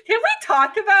move, can we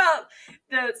talk about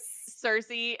the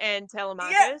Cersei and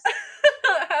Telemachus?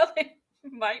 Yeah. How they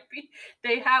might be.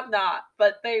 They have not,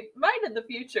 but they might in the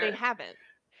future. They haven't.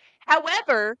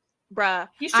 However, bruh,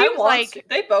 she wants to.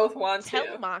 They both want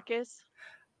Telemachus.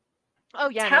 Oh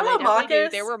yeah,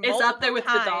 Telemachus there were is up there with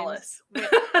Vidalis.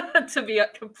 To be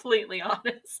completely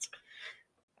honest.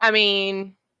 I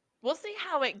mean, we'll see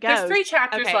how it goes. There's 3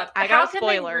 chapters left. I got a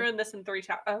spoiler. How can they ruin this in 3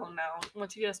 chapters? Oh no!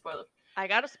 Once you get a spoiler, I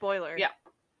got a spoiler. Yeah,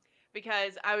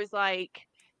 because I was like,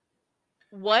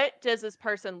 what does this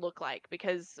person look like?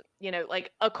 Because,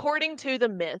 like, according to the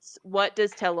myths, what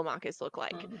does Telemachus look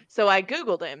like? Mm-hmm. So I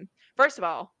Googled him. First of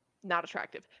all, not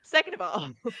attractive. Second of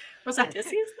all, was that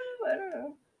Odysseus though? I don't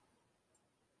know.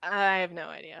 I have no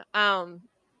idea.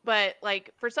 But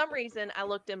like, for some reason I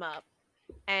looked him up,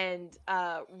 and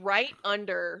right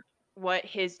under what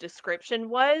his description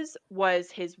was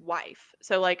his wife.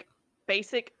 So like,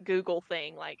 basic Google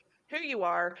thing, like who you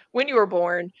are, when you were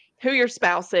born, who your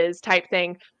spouse is, type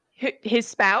thing. His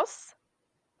spouse,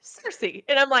 Cersei.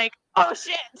 And I'm like, oh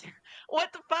shit,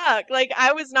 what the fuck? Like,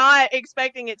 I was not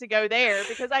expecting it to go there,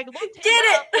 because I looked him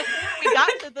up before we got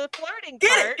to the flirting part.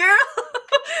 Get it, girl.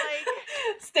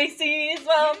 Like, Stacey's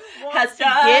has to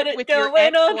get with your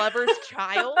ex-lover's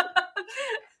child.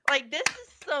 Like, this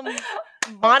is some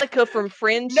Monica from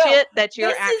Friends shit that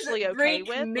you're actually okay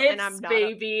with, myths, and I'm not.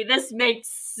 Baby, this makes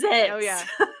sense. Oh yeah.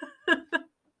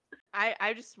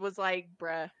 I just was like,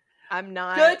 bruh, I'm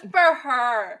not. Good for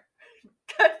her.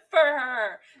 Good for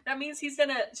her. That means she's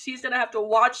gonna have to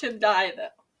watch him die, though.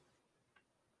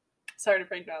 Sorry to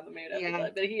bring down the mood,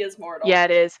 everybody, but he is mortal. Yeah,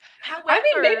 it is. However, I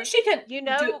mean, maybe she can, do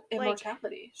like,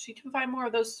 immortality. She can find more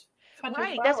of those.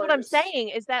 Right, that's what I'm saying.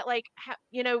 Is that like,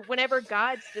 whenever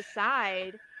gods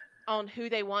decide on who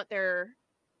they want their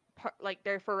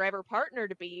forever partner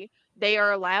to be, they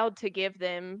are allowed to give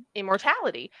them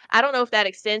immortality. I don't know if that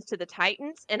extends to the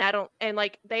Titans, and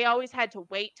they always had to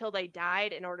wait till they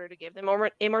died in order to give them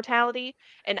immortality,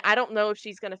 and I don't know if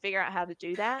she's going to figure out how to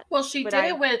do that. Well, she did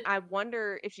it with. I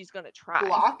wonder if she's going to try.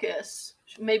 Glaucus.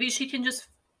 Maybe she can just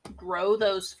grow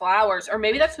those flowers, or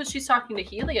maybe that's what she's talking to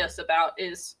Helios about,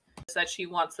 is that she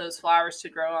wants those flowers to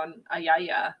grow on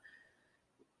Ayaya.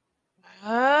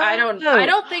 I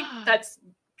don't think that's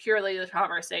purely the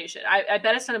conversation. I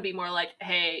bet it's going to be more like,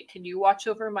 hey, can you watch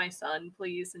over my son,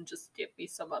 please, and just give me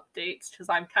some updates? Because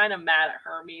I'm kind of mad at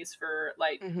Hermes for,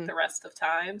 like, the rest of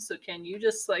time. So can you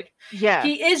just, like,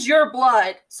 he is your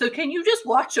blood, so can you just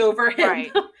watch over him?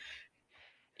 Right.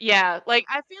 Yeah, like,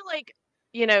 I feel like,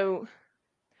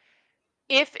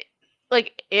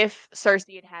 if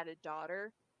Cersei had a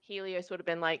daughter, Helios would have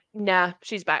been like, nah,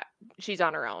 she's back. She's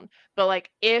on her own. But, like,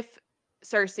 if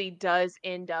Cersei does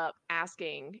end up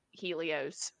asking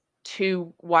Helios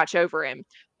to watch over him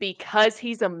because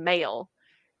he's a male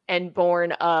and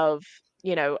born of,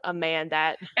 a man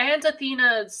that... And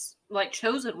Athena's, like,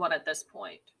 chosen one at this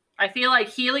point. I feel like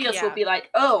Helios will be like,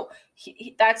 oh,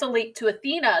 that's a link to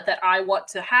Athena that I want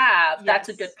to have. Yes. That's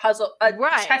a good puzzle,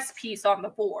 chess piece on the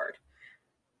board.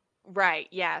 Right,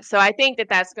 yeah. So I think that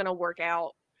that's going to work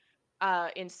out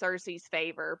in Cersei's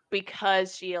favor,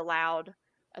 because she allowed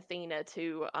Athena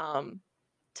to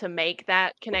make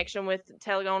that connection with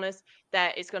Telegonus,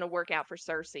 that it's going to work out for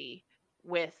Cersei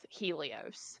with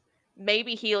Helios.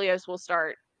 Maybe Helios will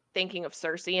start thinking of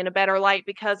Cersei in a better light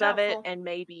because of it, and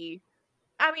maybe,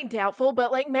 doubtful,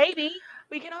 but like, maybe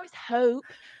we can always hope.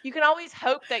 You can always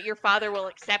hope that your father will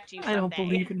accept you someday. I don't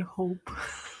believe in hope.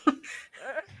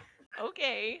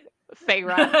 Okay,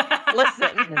 Feyre,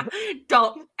 listen.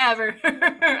 Don't ever.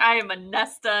 I am a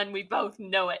Nesta, and we both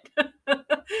know it.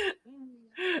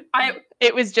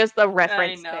 It was just a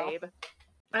reference, babe.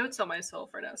 I would sell my soul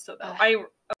for Nesta, though.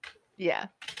 Yeah.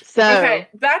 So okay,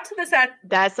 back to this.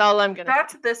 That's all I'm gonna. Back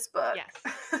to this book.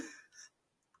 Yes.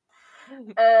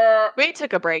 We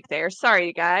took a break there.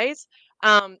 Sorry, guys.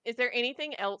 Is there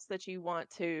anything else that you want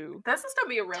to? This is gonna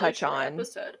be a really touch short on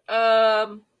episode.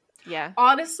 Yeah.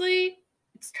 Honestly,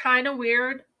 it's kind of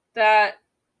weird that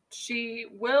she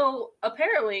will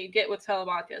apparently get with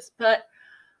Telemachus, but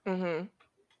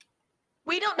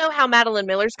we don't know how Madeline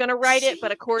Miller's going to write it,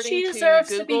 but according to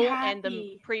Google and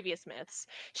the previous myths,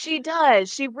 she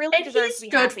does. She really deserves to be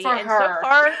happy. For and her. So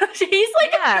far, she's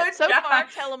like a good guy. Far,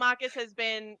 Telemachus has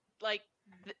been like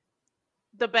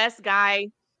the best guy.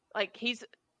 Like, he's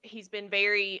been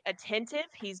very attentive.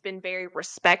 He's been very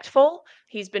respectful.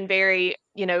 He's been very,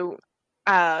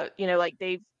 like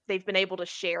they've been able to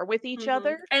share with each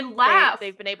other and laugh.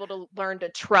 They've been able to learn to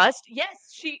trust. Yes,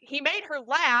 he made her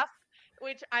laugh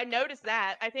which I noticed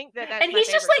that. I think that that's And my he's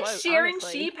just favorite like quote, shearing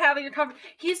honestly. sheep, having a conversation.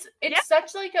 Yeah. It's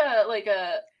such like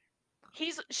a.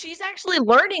 She's actually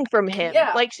learning from him.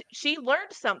 Yeah. Like she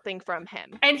learned something from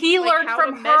him. And he like learned how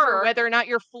from to measure her whether or not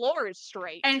your floor is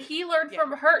straight. And he learned Yeah.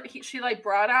 from her. She like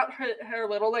brought out her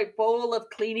little like bowl of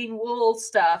cleaning wool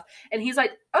stuff, and he's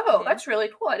like, "Oh, that's really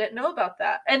cool. I didn't know about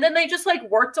that." And then they just like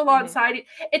worked alongside.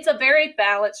 It's a very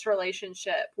balanced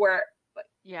relationship where,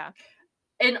 yeah,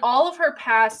 in all of her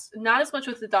past, not as much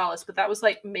with Adalis, but that was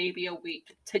like maybe a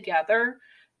week together.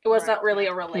 It was not really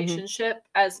a relationship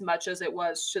as much as it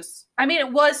was just. I mean,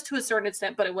 it was to a certain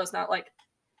extent, but it was not like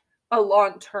a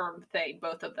long-term thing.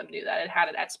 Both of them knew that it had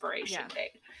an expiration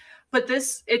date. But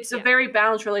it's a very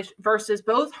balanced relation versus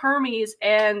both Hermes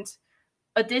and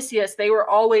Odysseus. They were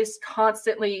always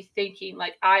constantly thinking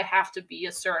like, I have to be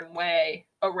a certain way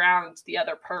around the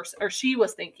other person, or she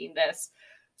was thinking this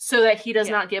so that he does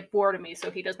not get bored of me,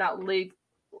 so he does not leave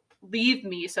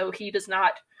me, so he does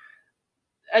not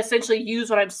essentially use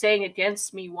what I'm saying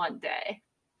against me one day.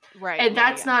 Right. And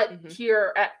that's not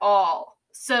here at all.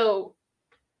 So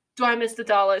do I miss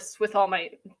Adalis with all my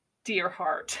dear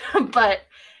heart? But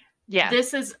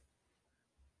this is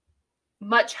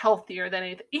much healthier than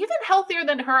anything, even healthier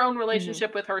than her own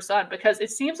relationship with her son, because it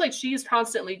seems like she's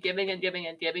constantly giving and giving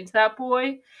and giving to that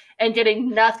boy and getting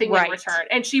nothing in return.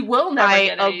 And she will never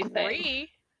get anything. Agree.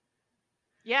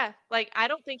 Yeah. Like, I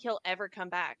don't think he'll ever come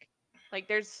back. Like,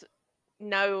 there's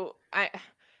no,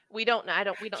 we don't know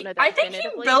that. I think he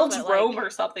builds Rome or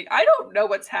something. I don't know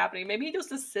what's happening. Maybe he goes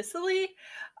to Sicily.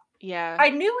 Yeah. I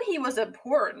knew he was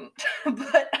important,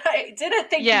 but I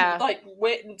didn't think he like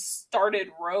went and started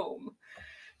Rome.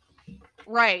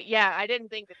 Right. Yeah. I didn't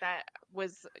think that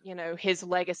was, his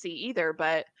legacy either,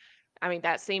 but I mean,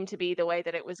 that seemed to be the way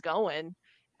that it was going.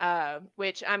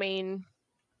 Which, I mean,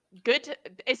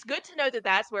 it's good to know that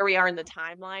that's where we are in the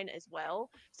timeline as well.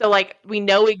 So like, we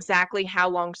know exactly how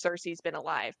long Circe's been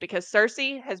alive, because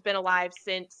Circe has been alive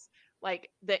since like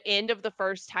the end of the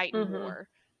first Titan War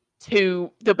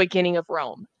to the beginning of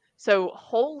Rome. So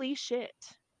holy shit,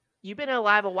 you've been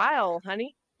alive a while,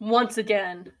 honey. Once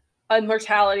again,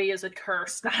 immortality is a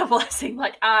curse, not a blessing.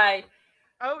 Like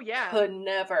could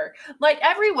never. Like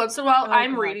every once in a while,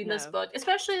 I'm reading this book,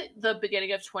 especially the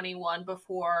beginning of 21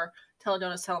 before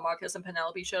Telegonus, Telemachus, and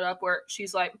Penelope showed up, where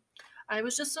she's like, I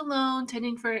was just alone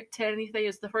tending to anything.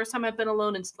 It's the first time I've been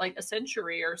alone in like a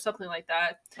century or something like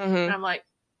that. And I'm like,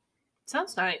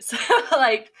 sounds nice.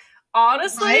 Like,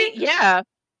 honestly,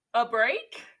 a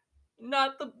break,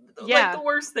 not the like the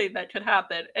worst thing that could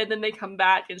happen. And then they come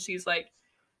back and she's like,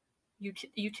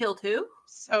 you killed who?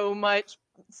 So much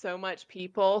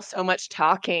people, so much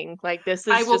talking. Like, this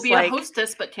is I will be a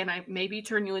hostess, but can I maybe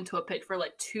turn you into a pig for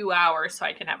like 2 hours so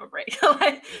I can have a break?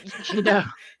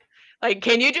 Like,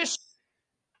 can you just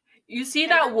see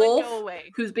that wolf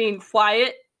who's being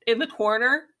quiet in the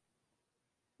corner?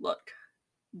 Look,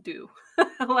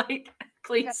 like,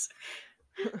 please.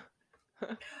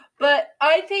 But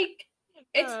I think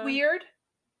it's weird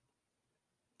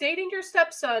dating your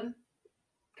stepson,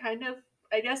 kind of.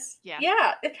 I guess.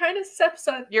 Yeah, it kind of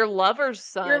stepson. Your lover's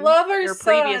son. Your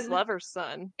previous lover's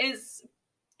son is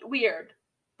weird,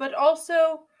 but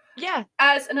also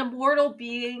as an immortal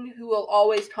being who will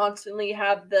always constantly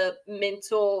have the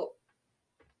mental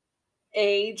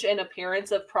age and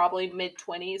appearance of probably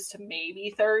mid-20s to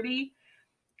maybe 30.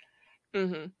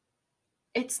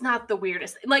 It's not the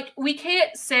weirdest. Like, we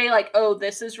can't say like, oh,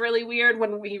 this is really weird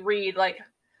when we read like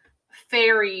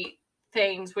fairy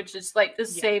things, which is like the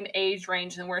same age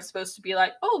range, and we're supposed to be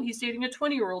like, oh, he's dating a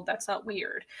 20-year-old. That's not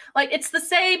weird. Like, it's the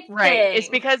same thing. It's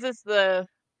because it's the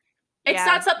it's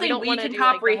not something we can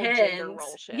comprehend.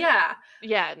 Yeah,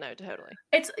 no, totally.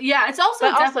 It's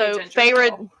also definitely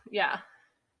Feyre.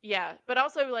 Yeah, but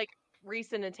also like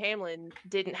Rhys and Tamlin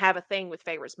didn't have a thing with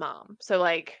Feyre's mom, so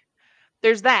like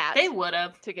there's that they would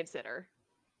have to consider.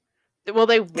 Well,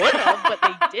 they would have, but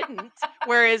they didn't.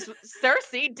 Whereas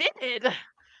Circe did.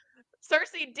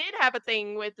 Circe did have a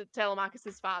thing with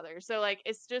Telemachus' father. So like,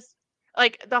 it's just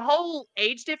like the whole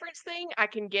age difference thing I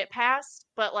can get past,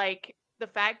 but like the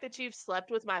fact that you've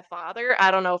slept with my father,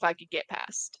 I don't know if I could get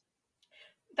past.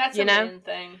 That's a man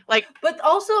thing. Like, but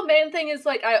also a man thing is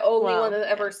like, I only want to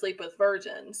ever sleep with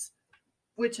virgins,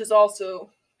 which is also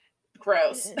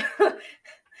gross.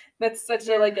 That's such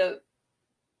a like a.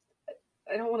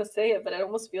 I don't want to say it, but it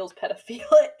almost feels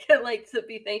pedophilic, like to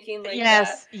be thinking like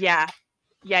that. Yeah.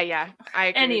 I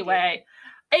agree. Anyway,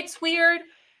 it's weird,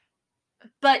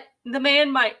 but the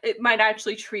man might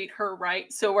actually treat her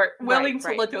right, so we're willing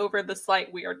to look over the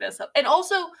slight weirdness of. And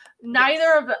also,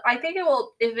 neither of I think it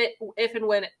will if and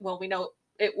when we know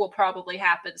it will probably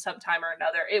happen sometime or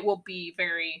another. It will be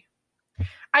very.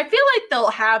 I feel like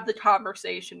they'll have the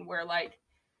conversation where like,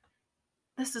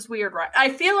 this is weird, right? I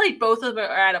feel like both of them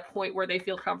are at a point where they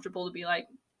feel comfortable to be like,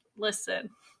 listen,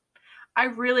 I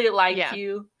really like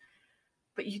you,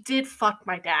 but you did fuck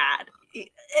my dad.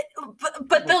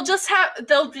 But they'll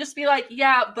just be like,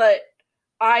 yeah, but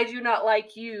I do not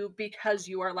like you because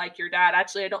you are like your dad.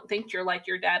 Actually, I don't think you're like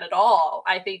your dad at all.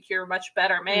 I think you're a much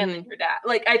better man than your dad.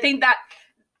 Like, I think that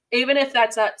even if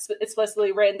that's not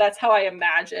explicitly written, that's how I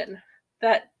imagine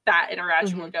that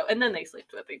interaction would go. And then they sleep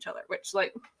with each other, which,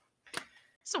 like,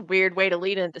 it's a weird way to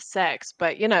lead into sex,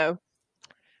 but you know,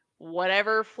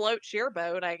 whatever floats your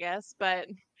boat, I guess. But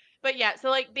yeah, so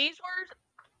like these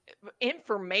were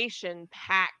information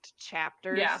packed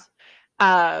chapters.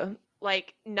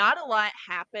 Like not a lot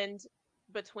happened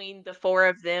between the four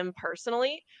of them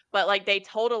personally, but like they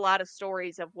told a lot of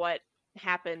stories of what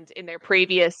happened in their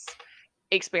previous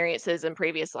experiences and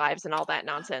previous lives and all that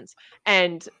nonsense.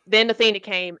 And then Athena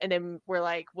came, and then we're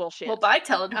like, well, shit. Well, bye,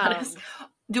 Telegoddess.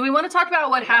 Do we want to talk about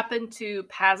what happened to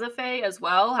Pasiphae as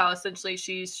well? How essentially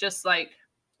she's just like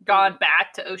gone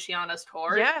back to Oceana's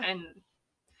court, and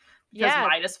because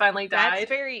Midas finally died. That's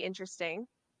very interesting.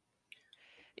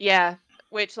 Yeah,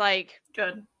 which like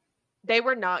good. They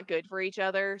were not good for each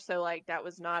other, so like that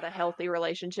was not a healthy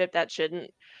relationship. That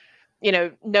shouldn't, you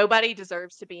know, nobody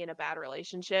deserves to be in a bad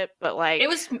relationship, but like it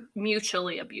was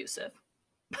mutually abusive.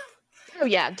 Oh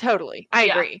yeah, totally. I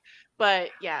agree.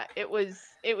 But yeah, it was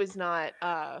not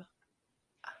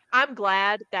I'm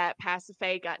glad that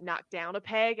Pasiphae got knocked down a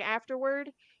peg afterward,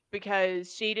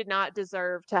 because she did not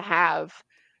deserve to have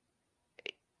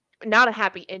not a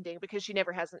happy ending, because she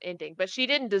never has an ending, but she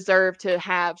didn't deserve to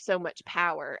have so much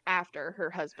power after her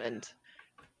husband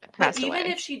passed away.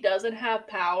 Even if she doesn't have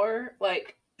power,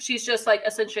 like she's just like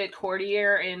essentially a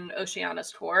courtier in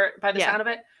Oceana's court by the sound of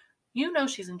it. You know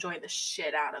she's enjoying the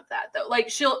shit out of that though. Like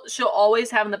she'll always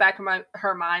have in the back of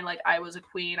her mind, like, I was a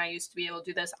queen, I used to be able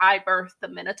to do this, I birthed the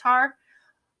Minotaur.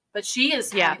 But she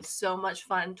is having so much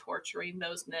fun torturing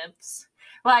those nymphs.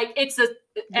 Like it's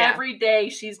every day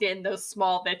she's getting those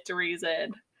small victories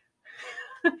in.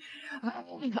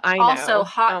 I know. Also,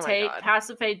 hot take,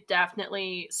 Pasiphae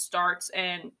definitely starts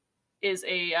and is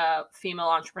a female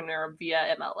entrepreneur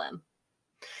via MLM.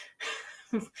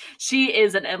 She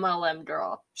is an MLM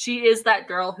girl. She is that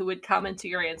girl who would come into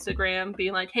your Instagram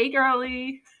being like, hey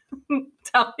girly,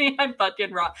 tell me I'm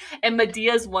fucking raw. And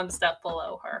Medea's one step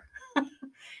below her.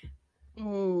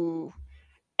 Ooh.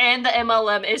 And the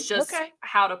MLM is just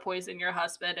how to poison your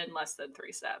husband in less than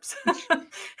 3 steps.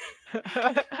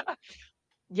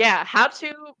 Yeah, how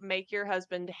to make your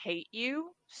husband hate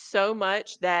you so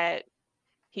much that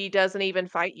he doesn't even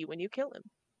fight you when you kill him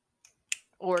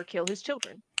or kill his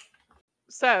children.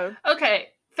 So, okay,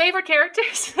 favorite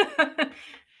characters?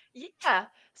 Yeah.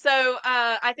 So,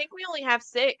 I think we only have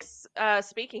 6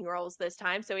 speaking roles this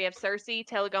time. So we have Circe,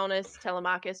 Telegonus,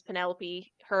 Telemachus,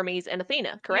 Penelope, Hermes, and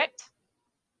Athena, correct?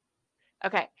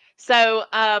 Okay. So,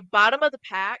 bottom of the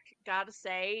pack, gotta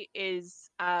say, is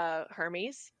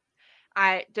Hermes.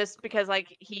 Just because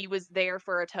like he was there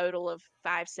for a total of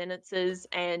 5 sentences,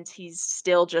 and he's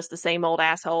still just the same old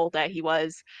asshole that he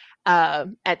was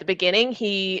at the beginning.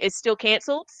 He is still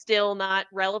canceled, still not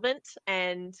relevant,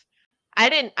 and I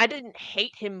didn't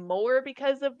hate him more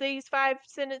because of these 5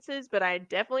 sentences, but I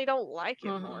definitely don't like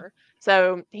him more.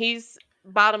 So he's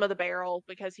bottom of the barrel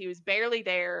because he was barely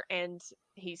there and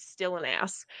he's still an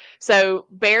ass. So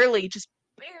just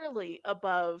barely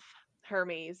above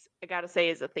Hermes, I gotta say,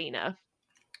 is Athena.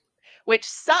 Which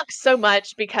sucks so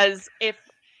much, because if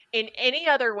in any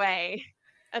other way,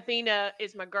 Athena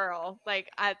is my girl. Like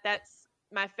that's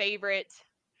my favorite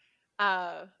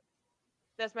Olympian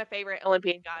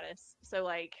goddess. So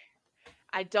like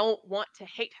I don't want to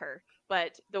hate her,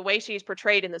 but the way she's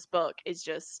portrayed in this book is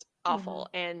just awful.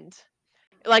 And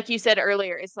like you said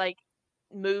earlier, it's like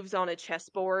moves on a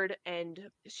chessboard, and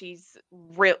she's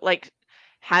real like,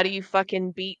 how do you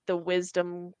fucking beat the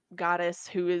wisdom goddess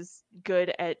who is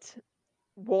good at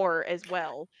war as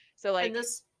well? So like, and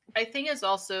this I think is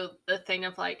also the thing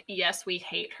of like, yes, we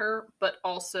hate her, but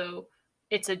also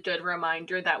it's a good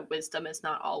reminder that wisdom is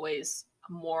not always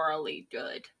morally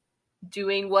good.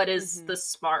 Doing what is the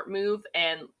smart move,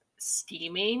 and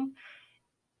scheming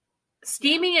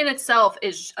in itself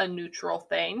is a neutral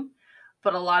thing,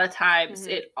 but a lot of times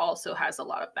it also has a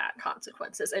lot of bad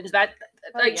consequences. And that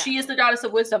she is the goddess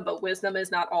of wisdom, but wisdom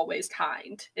is not always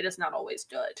kind. It is not always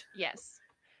good. Yes.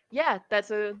 Yeah, that's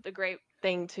the great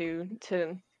thing to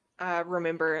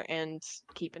remember and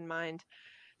keep in mind.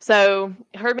 So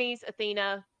Hermes,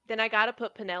 Athena, then I gotta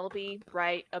put Penelope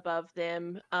right above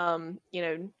them.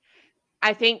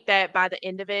 I think that by the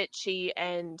end of it, she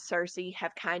and Cersei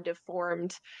have kind of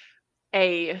formed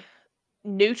a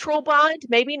neutral bond,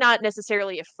 maybe not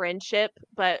necessarily a friendship,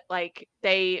 but like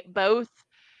they both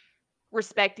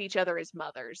respect each other as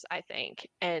mothers, I think.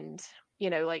 And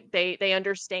like they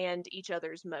understand each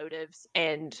other's motives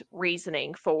and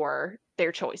reasoning for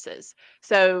their choices.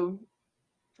 So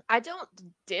I don't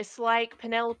dislike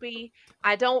Penelope.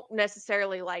 I don't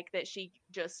necessarily like that she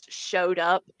just showed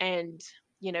up and,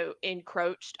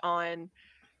 encroached on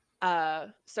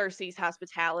Cersei's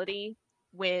hospitality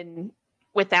when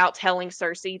without telling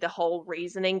Cersei the whole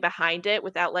reasoning behind it,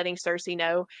 without letting Cersei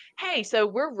know, hey, so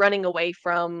we're running away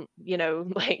from,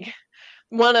 like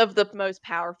one of the most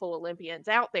powerful Olympians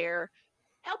out there.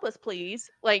 Help us, please.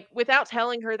 Like without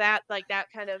telling her that, like that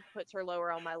kind of puts her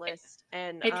lower on my list,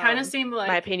 and It kind of seemed my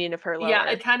like, opinion of her yeah,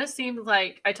 lower. it kind of seemed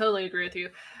like, I totally agree with you.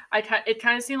 It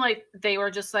kind of seemed like they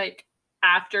were just like,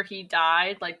 after he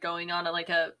died, like going on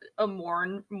a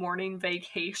morning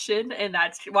vacation, and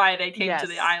that's why they came to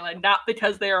the Yes. island, not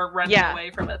because they were running Yeah. away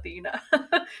from Athena.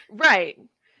 Right.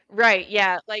 Right.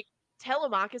 Yeah. Like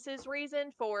Telemachus's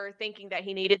reason for thinking that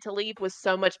he needed to leave was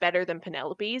so much better than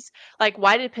Penelope's. Like,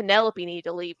 why did Penelope need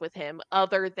to leave with him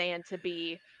other than to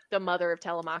be the mother of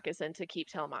Telemachus and to keep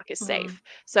Telemachus Mm-hmm. safe?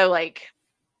 So, like,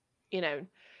 you know,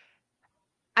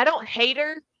 I don't hate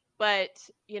her, but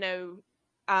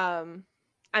um,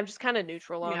 I'm just kind of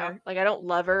neutral on Yeah. her. Like, I don't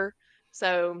love her,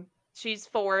 so she's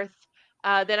fourth.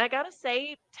 Then I gotta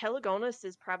say, Telegonus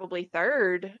is probably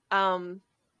third.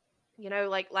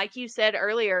 Like you said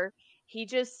earlier, he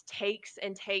just takes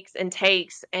and takes and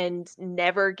takes and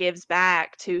never gives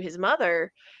back to his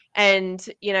mother. And,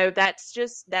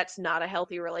 that's not a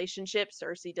healthy relationship.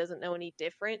 Cersei doesn't know any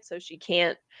different, so she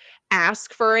can't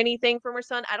ask for anything from her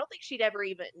son. I don't think she'd ever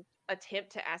even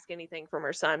attempt to ask anything from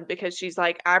her son because she's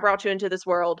like, I brought you into this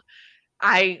world.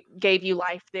 I gave you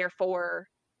life, therefore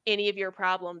any of your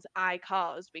problems I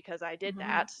caused because I did Mm-hmm.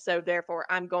 that. So therefore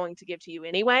I'm going to give to you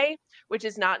anyway, which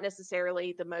is not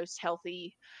necessarily the most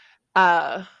healthy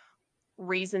uh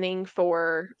reasoning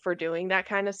for doing that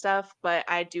kind of stuff, but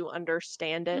I do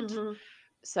understand it. Mm-hmm.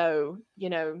 So,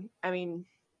 I mean,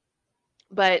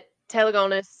 but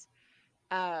Telegonus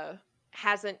uh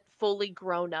hasn't fully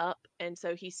grown up, and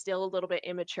so he's still a little bit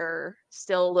immature,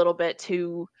 still a little bit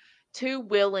too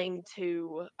willing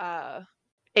to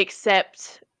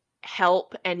accept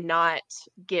help and not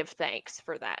give thanks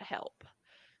for that help.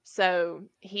 So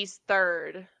he's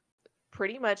third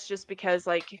pretty much just because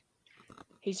like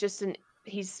he's just an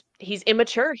he's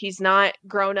immature. He's not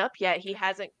grown up yet. He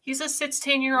hasn't He's a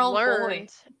 16-year-old boy. learned.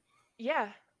 Yeah,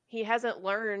 he hasn't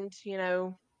learned,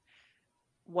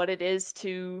 what it is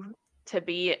to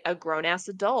be a grown ass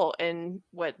adult and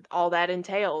what all that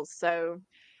entails. So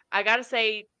I got to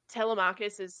say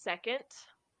Telemachus is second.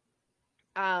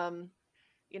 Um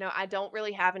I don't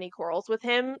really have any quarrels with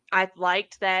him. I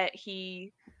liked that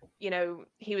he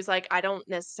was like, I don't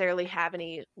necessarily have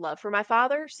any love for my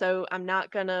father, so I'm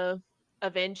not gonna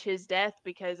avenge his death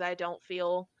because I don't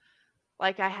feel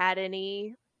like I had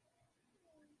any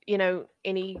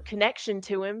connection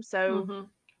to him. So Mm-hmm.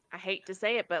 I hate to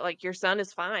say it, but like your son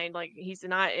is fine. Like he's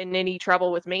not in any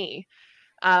trouble with me.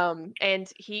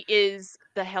 And he is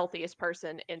the healthiest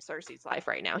person in Cersei's life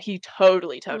right now. He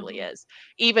totally Mm-hmm. is.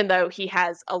 Even though he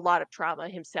has a lot of trauma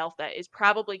himself that is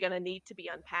probably going to need to be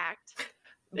unpacked.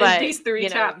 In But, these 3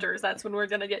 chapters, that's when we're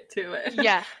gonna get to it.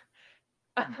 yeah.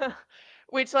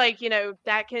 Which like,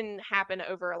 that can happen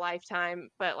over a lifetime,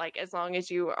 but like as long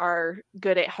as you are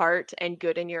good at heart and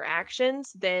good in your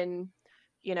actions, then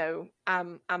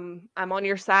I'm on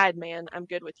your side, man. I'm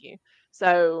good with you.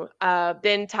 So,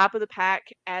 then top of the pack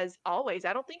as always.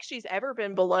 I don't think she's ever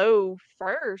been below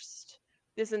first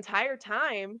this entire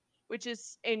time, which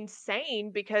is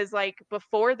insane because like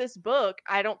before this book,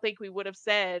 I don't think we would have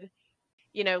said,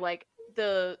 like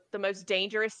the most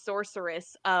dangerous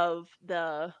sorceress of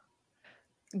the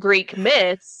Greek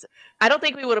myths. I don't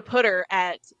think we would have put her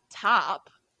at top.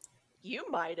 You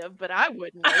might have, but I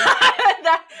wouldn't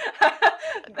have.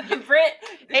 Brit,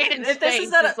 Aiden's if this is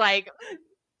face not a, is like,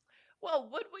 well,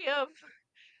 would we have?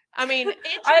 I mean,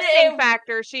 interesting I,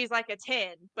 factor. She's like a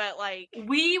 10, but like,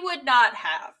 we would not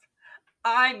have.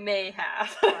 I may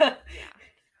have. well, yeah.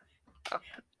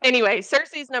 Anyway,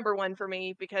 Cersei's number one for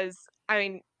me because, I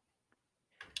mean,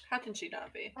 How can she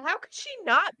not be? how could she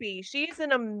not be? She's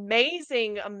an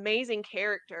amazing, amazing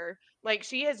character. Like,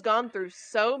 she has gone through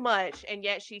so much, and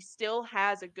yet she still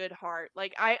has a good heart.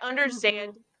 Like, I Mm-hmm.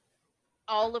 understand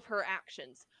all of her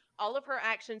actions. All of her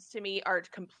actions to me are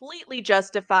completely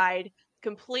justified,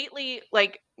 completely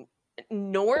like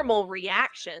normal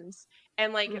reactions.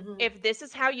 And like, Mm-hmm. if this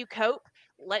is how you cope,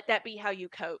 let that be how you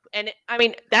cope. And I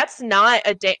mean, that's not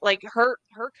a day, like her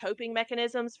coping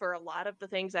mechanisms for a lot of the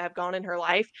things that have gone in her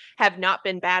life have not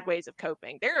been bad ways of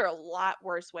coping. There are a lot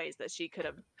worse ways that she could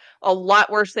have, a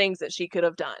lot worse things that she could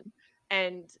have done.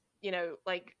 And,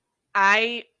 like,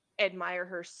 I admire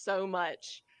her so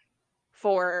much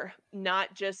for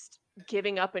not just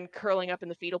giving up and curling up in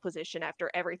the fetal position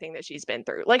after everything that she's been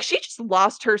through. Like, she just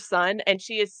lost her son and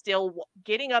she is still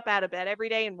getting up out of bed every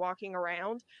day and walking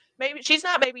around. Maybe she's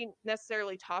not maybe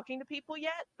necessarily talking to people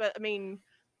yet, but I mean,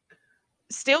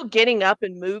 still getting up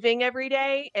and moving every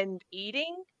day and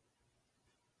eating.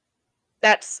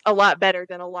 That's a lot better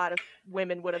than a lot of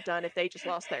women would have done if they just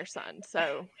lost their son.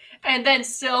 So, And then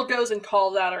still goes and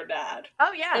calls out her dad.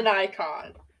 oh yeah. An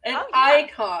icon. An Oh yeah.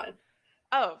 icon.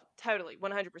 Oh, totally.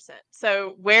 100%.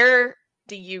 So, where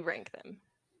do you rank them?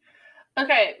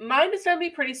 Okay, mine is going to be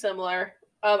pretty similar,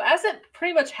 as it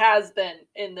pretty much has been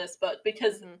in this book,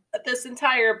 because this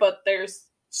entire book, there's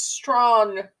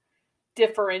strong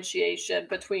differentiation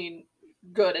between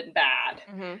good and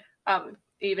bad.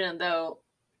 Even though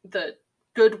the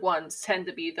good ones tend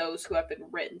to be those who have been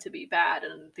written to be bad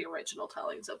in the original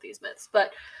tellings of these myths.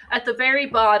 But at the very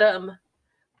bottom,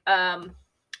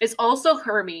 is also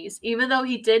Hermes. Even though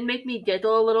he did make me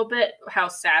giggle a little bit, how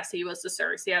sassy he was to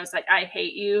Cersei. I was like, I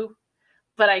hate you,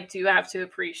 but I do have to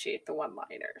appreciate the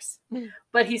one-liners.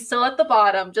 But he's still at the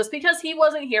bottom just because he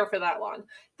wasn't here for that long.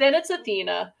 Then it's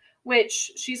Athena,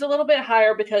 which she's a little bit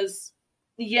higher because,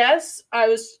 yes,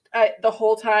 the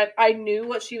whole time I knew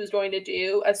what she was going to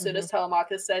do. As soon as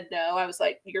Telemachus said no, I was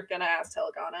like, you're going to ask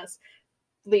Telegonus,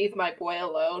 leave my boy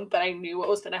alone. But I knew what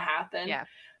was going to happen. Yeah.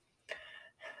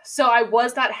 So I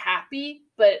was not happy,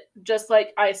 but just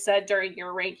like I said during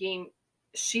your ranking,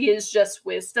 she is just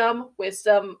wisdom.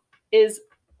 Wisdom is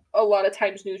a lot of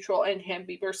times neutral and can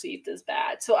be perceived as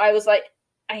bad. So I was like,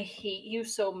 I hate you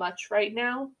so much right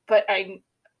now, but I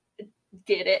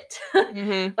get it.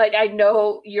 Like, I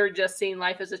know you're just seeing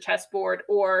life as a chessboard,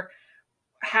 or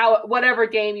whatever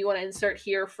game you want to insert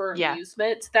here for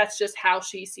amusement. That's just how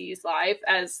she sees life,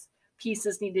 as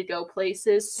pieces need to go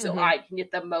places so I can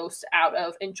get the most out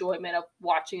of enjoyment of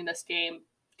watching this game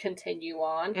continue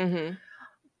on.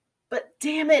 But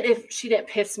damn it, if she didn't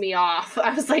piss me off.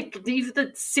 I was like, leave the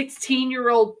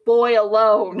 16-year-old boy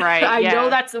alone. Right. I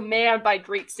know that's a man by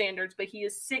Greek standards, but he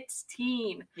is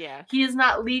 16. Yeah. He is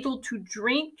not legal to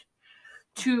drink,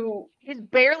 He's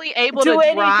barely able to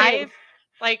drive. Anything.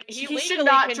 Like, he should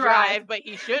not can drive, but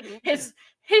he shouldn't. His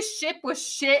ship was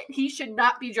shit. He should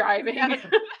not be driving.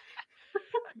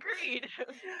 Agreed.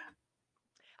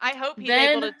 I hope he's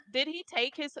able to. Did he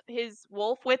take his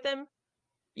wolf with him?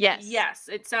 Yes. Yes,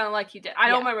 it sounded like he did. I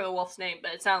don't remember the wolf's name,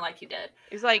 but it sounded like he did.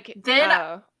 He's like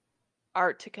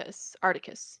Articus.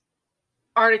 Articus,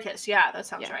 yeah, that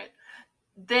sounds right.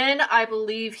 Then I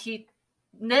believe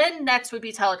then next would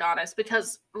be Telegonus,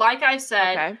 because like I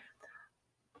said,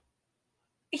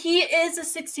 he is a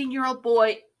 16-year-old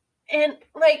boy. And,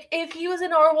 like, if he was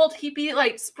in our world, he'd be,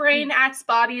 like, spraying Axe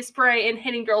body spray and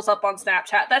hitting girls up on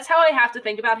Snapchat. That's how I have to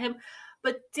think about him.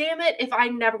 But damn it, if I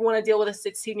never want to deal with a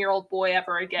 16-year-old boy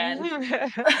ever again.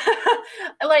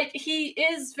 Like, he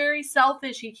is very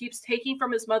selfish. He keeps taking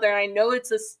from his mother. And I know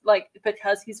it's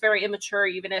because he's very immature,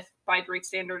 even if by Greek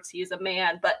standards he is a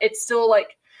man. But it's still,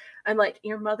 like, I'm like,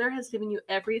 your mother has given you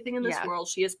everything in this world.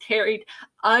 She has carried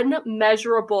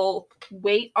unmeasurable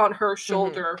weight on her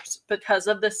shoulders because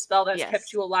of the spell that's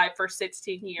kept you alive for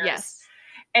 16 years. Yes.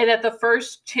 And at the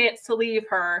first chance to leave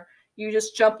her, you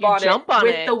just jump on it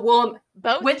with the woman,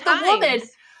 the woman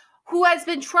who has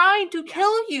been trying to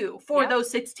kill you for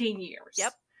those 16 years.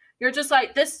 Yep. You're just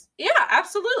like, this,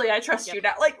 absolutely, I trust you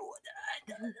now. Like,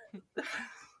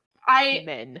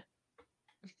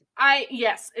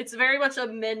 yes, it's very much a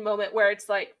Min moment where it's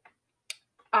like,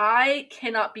 I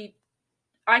can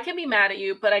be mad at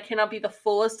you, but I cannot be the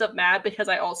fullest of mad because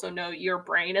I also know your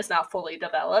brain is not fully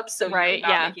developed, so you're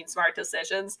not making smart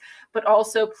decisions. But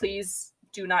also, please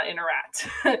do not interact.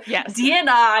 Yes.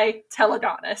 DNI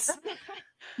Telegonus.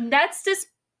 Next is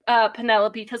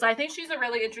Penelope, because I think she's a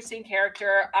really interesting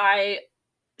character.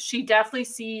 She definitely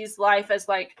sees life as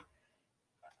like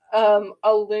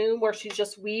a loom where she's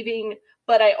just weaving.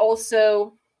 But I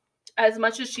also, as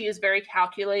much as she is very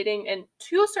calculating and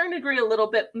to a certain degree a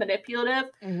little bit manipulative,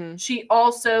 she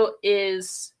also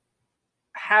is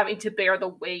having to bear the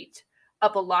weight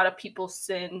of a lot of people's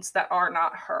sins that are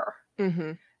not her.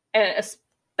 And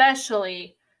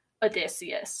especially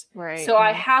Odysseus. Right. So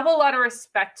I have a lot of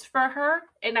respect for her.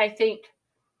 And I think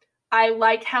I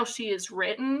like how she is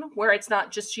written, where it's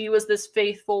not just she was this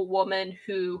faithful woman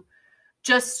who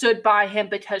just stood by him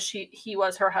because he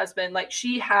was her husband. Like,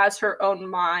 she has her own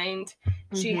mind.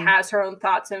 She has her own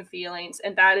thoughts and feelings,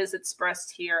 and that is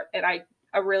expressed here. And I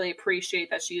really appreciate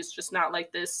that she's just not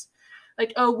like this,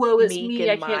 like, oh, woe is meek me.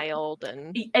 and I can't. mild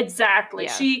and Exactly.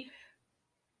 yeah.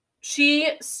 She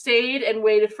stayed and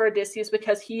waited for Odysseus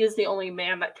because he is the only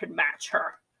man that could match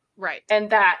her. Right. And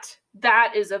that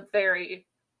is a very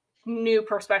new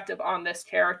perspective on this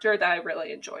character that I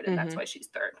really enjoyed, and that's why she's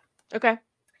third. Okay.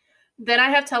 Then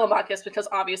I have Telemachus, because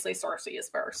obviously Circe is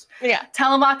first. Yeah.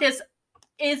 Telemachus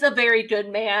is a very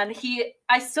good man.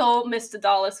 I still miss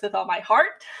Daedalus with all my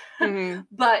heart,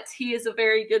 but he is a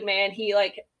very good man. He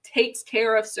like takes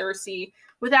care of Circe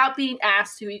without being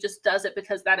asked to. He just does it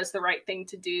because that is the right thing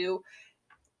to do.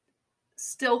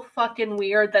 Still fucking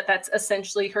weird that that's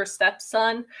essentially her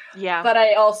stepson. Yeah. But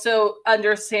I also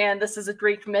understand this is a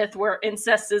Greek myth where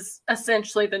incest is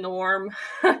essentially the norm.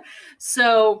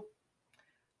 So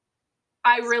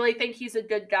I really think he's a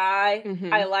good guy.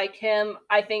 I like him.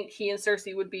 I think he and Circe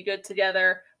would be good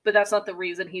together, but that's not the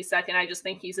reason he's second. I just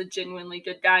think he's a genuinely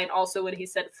good guy. And also when he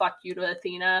said fuck you to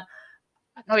Athena.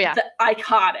 Oh, yeah.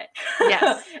 Iconic.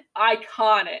 Yes.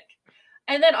 Iconic.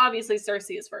 And then obviously Circe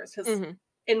is first, because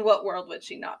in what world would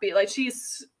she not be? Like,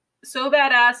 she's so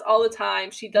badass all the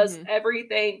time. She does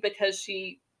everything because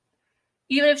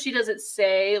even if she doesn't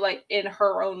say, like, in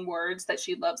her own words that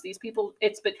she loves these people,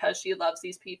 it's because she loves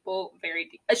these people very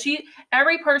deep.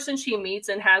 Every person she meets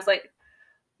and has, like,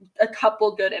 a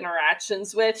couple good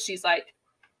interactions with, she's like,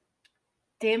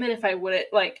 damn it if I wouldn't,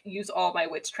 like, use all my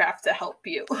witchcraft to help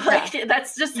you. Like,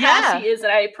 that's just how she is,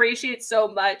 and I appreciate so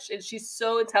much, and she's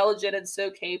so intelligent and so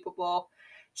capable.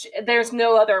 There's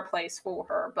no other place for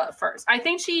her but first. I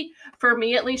think for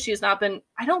me at least,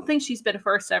 I don't think she's been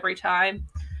first every time,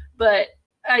 but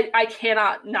I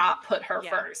cannot not put her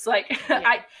first. Like,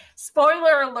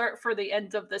 spoiler alert for the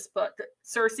end of this book,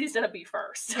 Circe's gonna be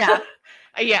first.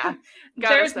 Yeah.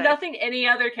 There's nothing any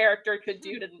other character could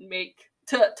do to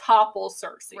topple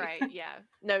Circe. Right, yeah.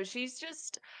 No, she's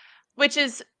just, which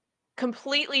is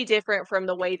completely different from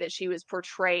the way that she was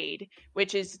portrayed,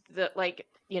 which is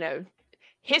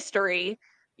history,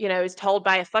 is told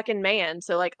by a fucking man.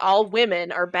 So, like, all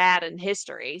women are bad in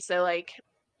history. So, like,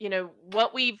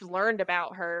 what we've learned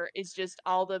about her is just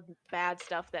all the bad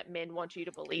stuff that men want you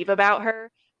to believe about her.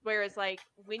 Whereas, like,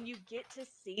 when you get to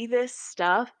see this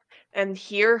stuff and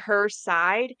hear her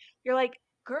side, you're like,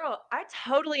 girl, I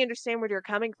totally understand where you're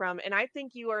coming from. And I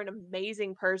think you are an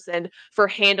amazing person for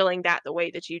handling that the way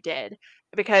that you did.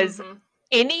 Because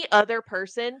any other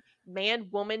person, man,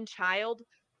 woman, child,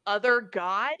 other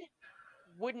god,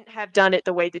 wouldn't have done it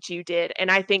the way that you did.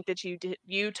 And I think that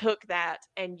you took that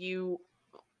and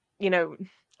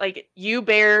like, you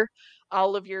bear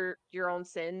all of your own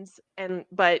sins,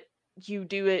 but you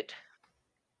do it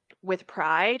with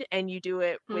pride and you do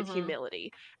it with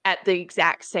humility at the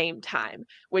exact same time,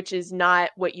 which is not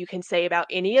what you can say about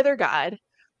any other god,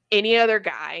 any other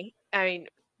guy. I mean,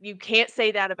 you can't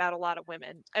say that about a lot of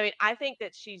women. I mean, I think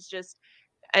that she's just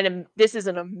this is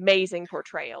an amazing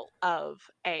portrayal of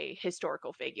a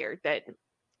historical figure that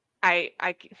I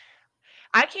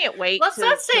can't wait. Let's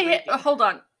not say hold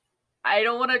on. I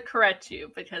don't want to correct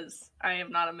you because I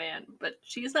am not a man, but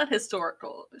she's not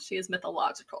historical. She is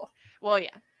mythological. Well,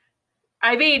 yeah.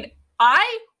 I mean,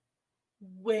 I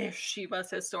wish she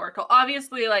was historical.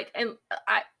 Obviously, like, and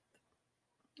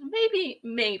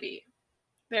maybe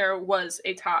there was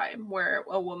a time where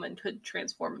a woman could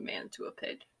transform a man into a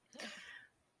pig.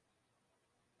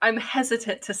 I'm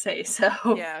hesitant to say so.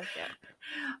 Yeah.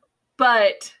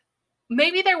 But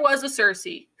maybe there was a Circe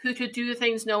who could do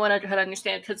things no one could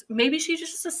understand, because maybe she's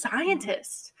just a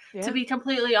scientist, to be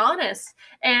completely honest.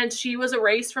 And she was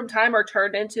erased from time or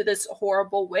turned into this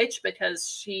horrible witch because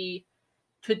she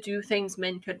could do things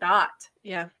men could not.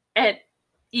 Yeah. And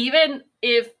even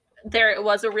if there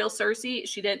was a real Circe,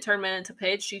 she didn't turn men into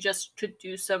pigs. She just could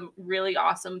do some really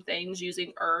awesome things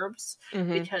using herbs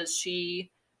because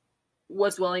she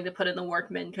was willing to put in the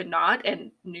work men could not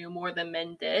and knew more than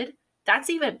men did. That's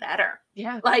even better.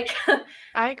 Yeah. Like,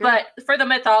 I agree. But for the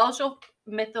mythological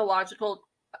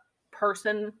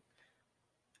person,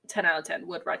 10 out of 10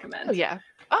 would recommend. Oh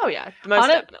yeah. Most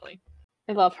definitely.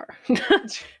 I love her.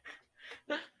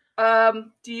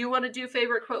 Do you want to do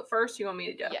favorite quote first? Or you want me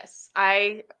to go? Yes.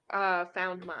 I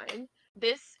found mine.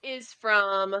 This is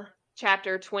from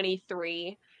chapter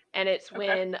 23, and it's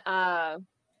when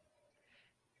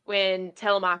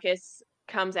Telemachus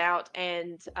comes out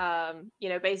and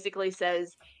basically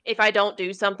says, if I don't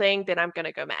do something, then I'm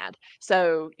gonna go mad.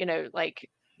 So, like,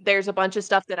 there's a bunch of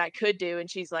stuff that I could do, and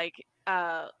she's like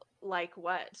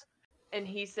what? And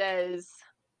he says,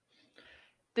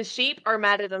 The sheep are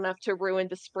matted enough to ruin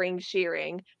the spring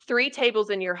shearing. 3 tables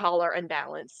in your hall are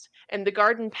unbalanced, and the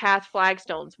garden path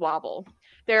flagstones wobble.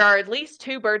 There are at least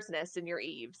 2 birds' nests in your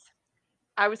eaves.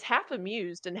 I was half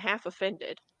amused and half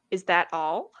offended. Is that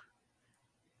all?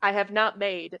 I have not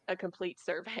made a complete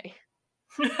survey.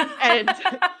 And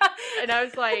and I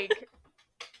was like,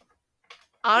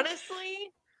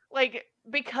 honestly, like,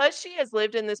 because she has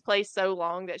lived in this place so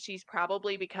long that she's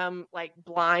probably become, like,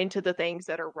 blind to the things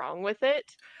that are wrong with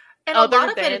it, And a other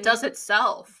lot of it than does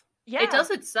itself. It yeah, does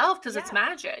itself because it's yeah,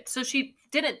 magic. So she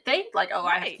didn't think like, oh,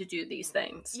 I have right. to do these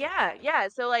things. Yeah, yeah,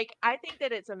 so, like, I think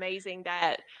that it's amazing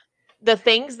that the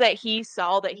things that he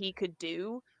saw that he could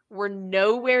do were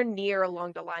nowhere near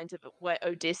along the lines of what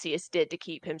Odysseus did to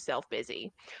keep himself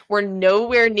busy. Were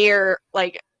nowhere near,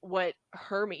 like, what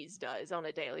Hermes does on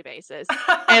a daily basis,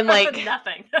 and, like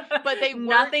Nothing. but they weren't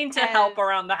Nothing to help as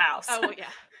around the house. oh,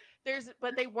 yeah.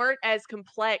 But they weren't as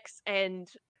complex and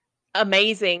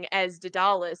amazing as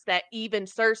Daedalus that even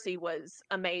Circe was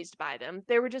amazed by them.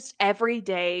 They were just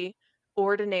everyday,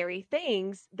 ordinary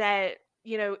things that,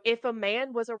 if a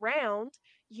man was around,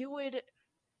 you would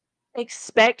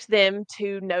expect them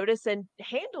to notice and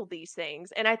handle these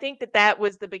things. And I think that that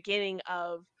was the beginning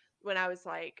of when I was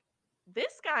like,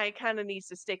 this guy kind of needs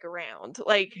to stick around.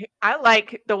 Like, I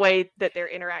like the way that their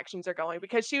interactions are going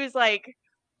because she was like,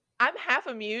 I'm half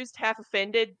amused, half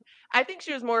offended. I think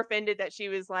she was more offended that she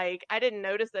was like, I didn't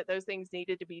notice that those things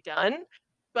needed to be done.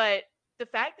 But the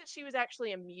fact that she was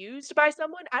actually amused by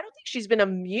someone, I don't think she's been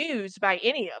amused by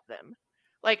any of them.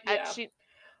 Like Yeah. I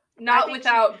Not think she,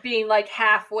 without being like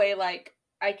halfway like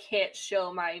I can't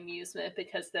show my amusement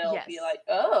because they'll be yes, like,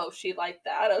 "Oh, she liked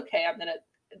that. Okay, I'm going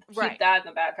to keep right, that in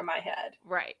the back of my head."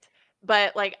 right.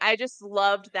 But like I just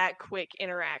loved that quick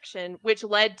interaction, which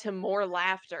led to more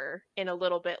laughter in a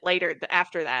little bit later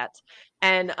after that.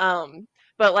 And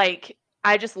but like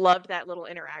I just loved that little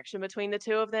interaction between the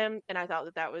two of them, and I thought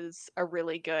that that was a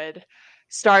really good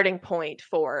starting point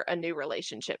for a new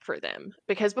relationship for them.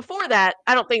 Because before that,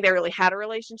 I don't think they really had a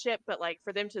relationship, but like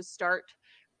for them to start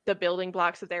the building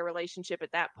blocks of their relationship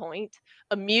at that point,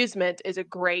 amusement is a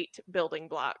great building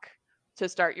block to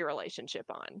start your relationship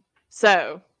on.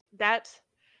 So, that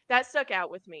that stuck out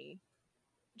with me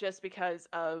just because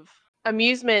of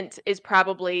amusement is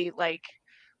probably like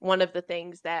one of the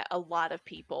things that a lot of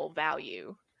people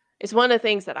value. It's one of the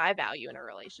things that I value in a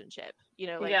relationship.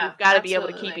 Like Yeah, we've got to be able to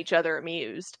keep absolutely. each other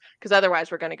amused because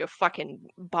otherwise we're going to go fucking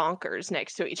bonkers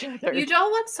next to each other. You don't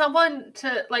want someone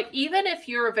to like even if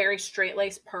you're a very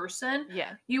straight-laced person,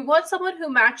 Yeah. you want someone who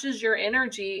matches your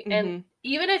energy and Mhm.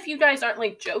 even if you guys aren't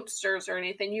like jokesters or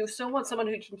anything, you still want someone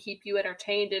who can keep you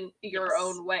entertained in your Yes.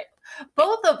 own way.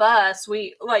 Both of us,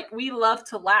 we love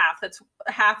to laugh. That's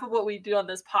half of what we do on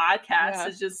this podcast Yeah.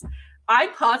 is just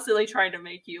I'm constantly trying to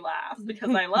make you laugh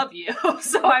because I love you.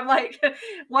 So I'm like,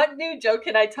 what new joke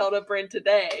can I tell to Bryn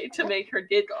today to make her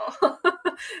giggle?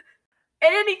 In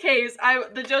any case,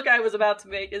 the joke I was about to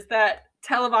make is that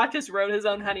Telemachus wrote his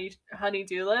own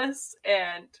honey-do list,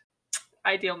 and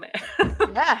ideal man.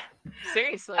 Yeah.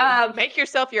 Seriously. um, Make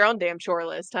yourself your own damn chore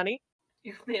list, honey.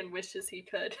 Man wishes he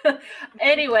could.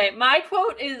 Anyway, my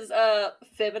quote is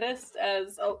feminist,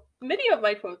 as many of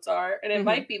my quotes are, and it Mhm.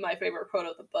 might be my favorite quote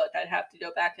of the book. I'd have to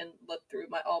go back and look through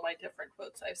all my different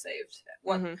quotes I've saved.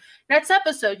 Mhm. Next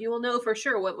episode, you will know for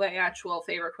sure what my actual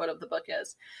favorite quote of the book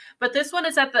is. But this one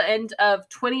is at the end of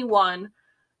 21,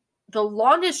 the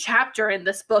longest chapter in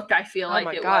this book. I feel Oh like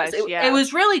my it was. gosh, It yeah.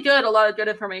 was really good, a lot of good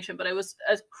information, but it was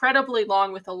incredibly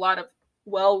long with a lot of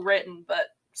well written,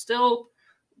 but still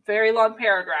very long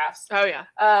paragraphs. Oh yeah.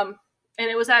 And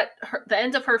it was at the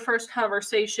end of her first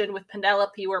conversation with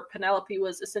Penelope, where Penelope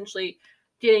was essentially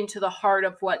getting to the heart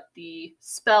of what the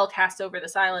spell cast over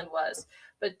this island was.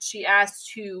 But she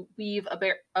asked to weave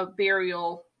a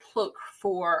burial cloak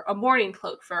a mourning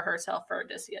cloak for herself for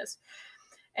Odysseus.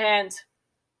 And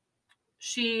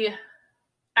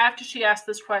after she asked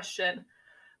this question,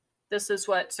 this is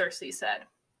what Circe said.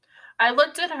 I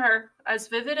looked at her, as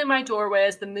vivid in my doorway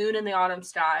as the moon in the autumn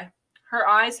sky. Her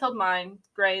eyes held mine,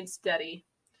 gray and steady.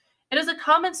 It is a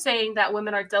common saying that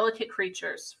women are delicate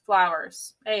creatures,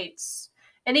 flowers, aids,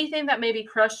 anything that may be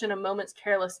crushed in a moment's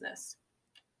carelessness.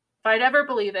 If I'd ever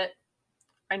believe it,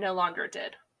 I no longer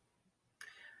did.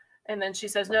 And then she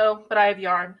says, no, but I have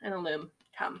yarn and a loom.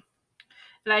 Come.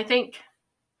 And I think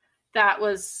that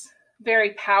was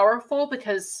very powerful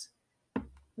because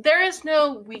there is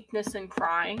no weakness in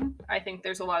crying. I think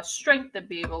there's a lot of strength to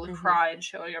be able to cry and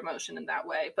show your emotion in that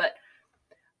way. But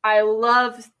I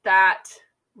love that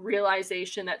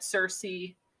realization that Circe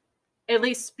at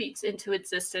least speaks into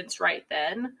existence right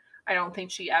then. I don't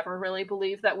think she ever really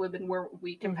believed that women were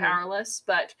weak and powerless,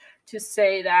 but to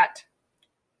say that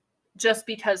just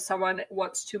because someone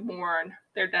wants to mourn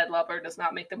their dead lover does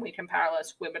not make them weak and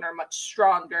powerless. Women are much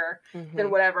stronger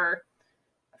than whatever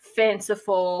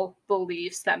fanciful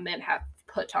beliefs that men have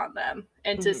put on them.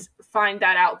 And to find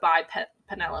that out by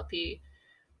Penelope,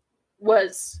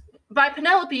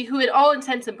 who in all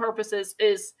intents and purposes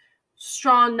is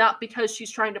strong, not because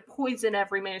she's trying to poison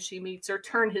every man she meets or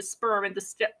turn his sperm into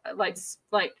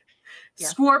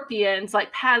scorpions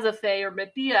like Pasiphae or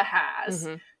Medea has.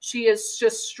 She is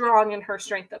just strong in her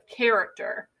strength of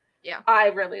character. Yeah. I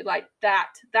really like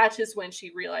that. That is when she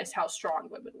realized how strong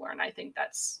women were. And I think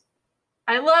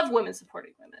I love women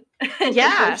supporting women.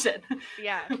 Yeah.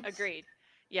 Yeah, agreed.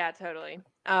 Yeah, totally.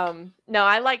 No,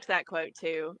 I liked that quote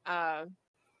too.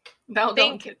 I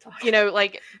think,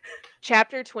 like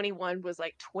chapter 21 was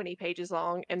like 20 pages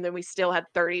long, and then we still had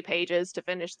 30 pages to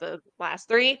finish the last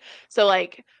 3. So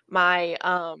like I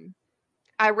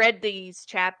read these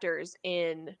chapters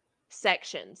in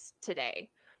sections today,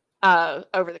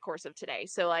 over the course of today.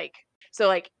 So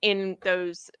like in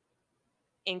those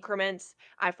increments,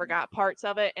 I forgot parts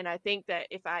of it, and I think that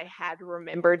if I had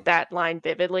remembered that line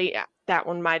vividly, that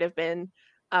one might have been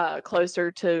closer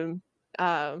to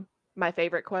my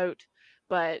favorite quote.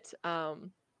 But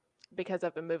because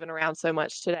I've been moving around so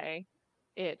much today,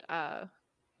 it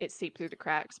seeped through the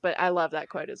cracks. But I love that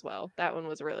quote as well. That one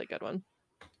was a really good one.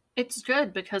 It's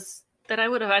good because then I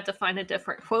would have had to find a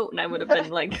different quote, and I would have been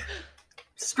like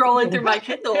scrolling through my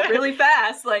Kindle really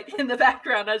fast, like in the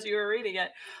background as you were reading it.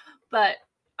 But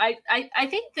I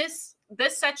think this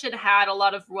section had a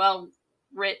lot of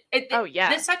well-written.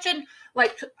 This section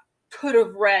could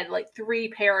have read like 3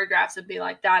 paragraphs and be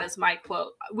like, that is my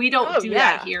quote. We don't do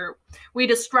that here. We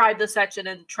describe the section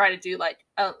and try to do like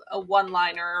a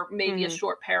one-liner or maybe a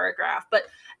short paragraph. But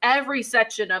every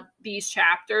section of these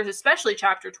chapters, especially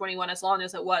chapter 21, as long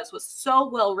as it was so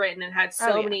well written and had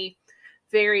so many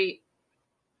very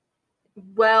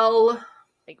well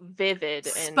vivid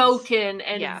spoken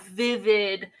and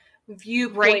vivid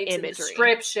viewpoints and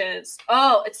descriptions.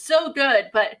 Oh, it's so good.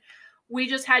 But we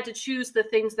just had to choose the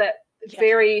things that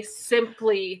very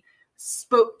simply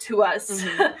spoke to us.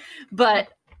 But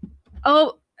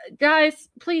guys,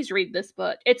 please read this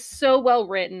book. It's so well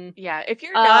written. Yeah, if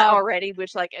you're not already,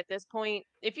 which like at this point,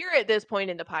 if you're at this point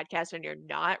in the podcast and you're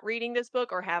not reading this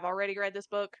book or have already read this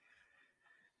book,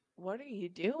 what are you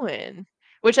doing?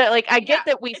 Which I get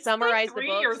that we summarize the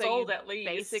book so you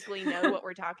basically know what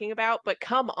we're talking about, but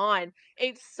come on,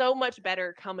 it's so much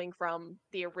better coming from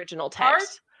the original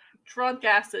text. Our drunk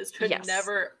asses could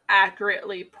never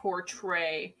accurately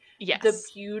portray the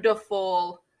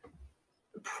beautiful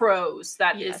prose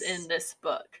that is in this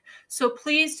book. So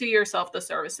please do yourself the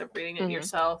service of reading it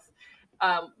yourself.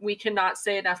 We cannot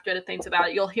say enough good things about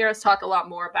it. You'll hear us talk a lot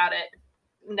more about it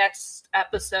next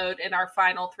episode in our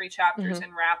final 3 chapters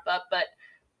and wrap up. But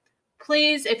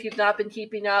please, if you've not been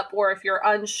keeping up or if you're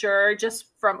unsure just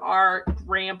from our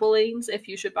ramblings if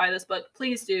you should buy this book,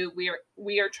 please do.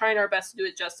 We are trying our best to do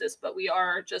it justice, but we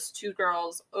are just 2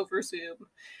 girls over Zoom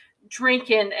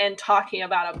drinking and talking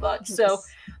about a book. So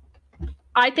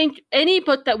I think any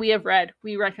book that we have read,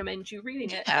 we recommend you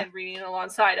reading it and reading it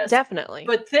alongside us. Definitely.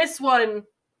 But this one,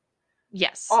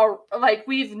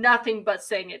 we've nothing but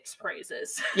saying its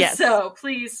praises. Yes. So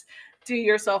please do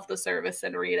yourself the service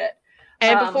and read it.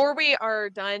 And before we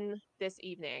are done this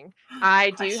evening,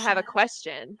 I do have a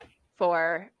question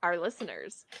for our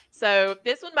listeners. So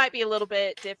this one might be a little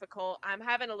bit difficult. I'm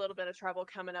having a little bit of trouble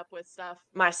coming up with stuff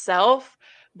myself.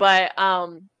 But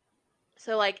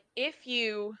so like if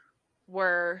you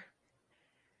were,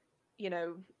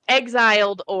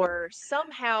 exiled or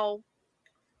somehow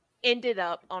ended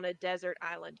up on a deserted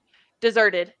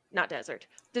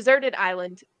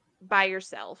island by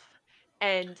yourself,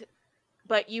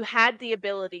 but you had the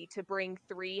ability to bring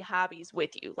 3 hobbies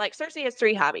with you. Like Cersei has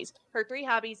 3 hobbies. Her 3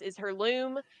 hobbies is her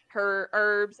loom, her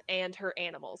herbs, and her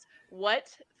animals.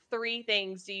 What 3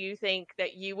 things do you think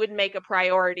that you would make a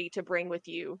priority to bring with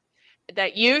you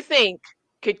that you think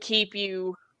could keep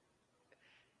you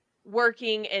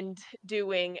working and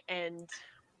doing and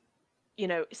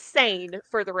sane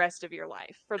for the rest of your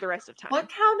life, for the rest of time? What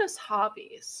count as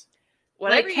hobbies?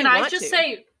 Whatever you want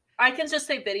to. I can just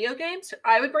say video games.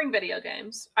 I would bring video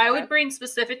games. I would bring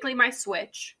specifically my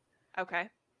Switch. Okay.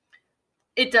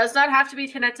 It does not have to be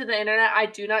connected to the internet. I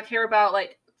do not care about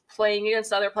playing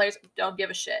against other players. Don't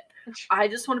give a shit. I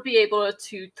just want to be able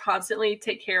to constantly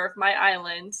take care of my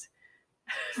island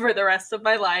for the rest of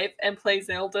my life and play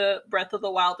Zelda Breath of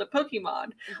the Wild and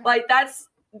Pokemon.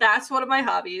 That's one of my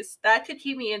hobbies. That could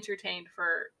keep me entertained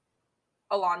for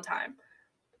a long time.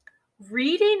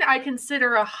 reading I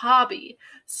consider a hobby.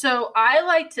 So I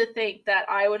like to think that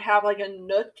I would have like a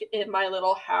nook in my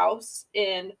little house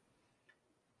in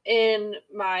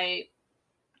my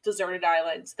deserted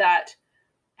islands that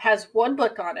has one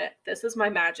book on it. This is my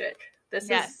magic.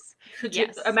 Yes. Could you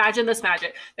Yes. imagine this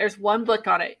magic? There's one book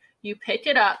on it. You pick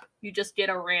it up, you just get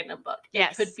a random book.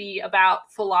 Yes. It could be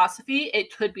about philosophy,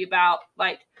 it could be about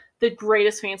like the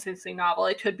greatest fantasy novel,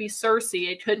 it could be Circe,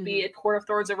 it could be A Court of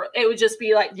Thorns. It would just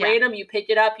be like random. You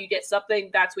pick it up, you get something,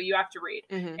 that's what you have to read.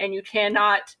 And you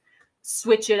cannot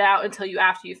switch it out until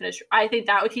after you finish. I think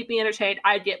that would keep me entertained.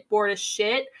 I'd get bored as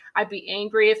shit. I'd be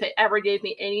angry if it ever gave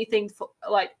me anything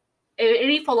like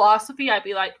any philosophy. I'd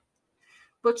be like,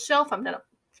 bookshelf, I'm gonna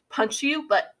punch you.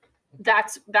 But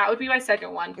that would be my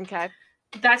second one. Okay.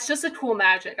 That's just a cool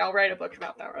magic. I'll write a book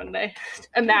about that one day.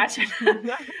 Imagine.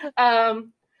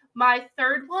 My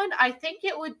third one, I think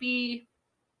it would be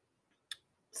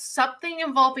something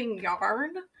involving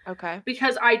yarn. Okay.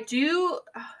 Because I do,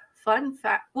 fun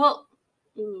fact, well,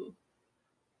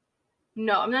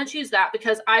 no, I'm going to choose that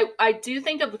because I do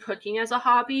think of cooking as a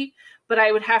hobby, but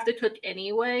I would have to cook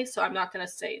anyway, so I'm not going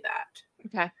to say that.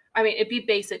 Okay. I mean, it'd be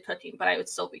basic cooking, but I would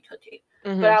still be cooking.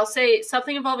 But I'll say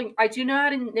something involving, I do know how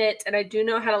to knit, and I do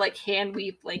know how to like hand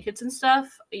weave blankets and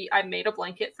stuff. I made a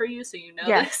blanket for you, so you know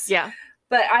this. Yeah.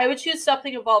 But I would choose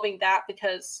something involving that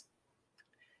because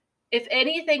if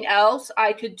anything else,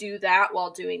 I could do that while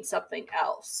doing something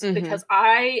else. Because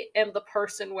I am the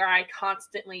person where I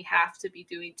constantly have to be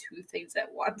doing two things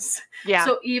at once. Yeah.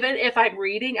 So even if I'm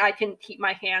reading, I can keep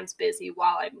my hands busy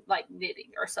while I'm like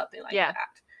knitting or something like that.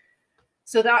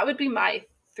 So that would be my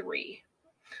 3,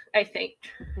 I think.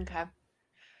 Okay.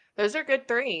 Those are good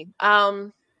 3.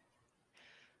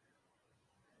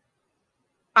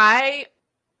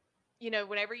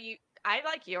 Whenever I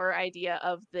like your idea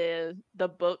of the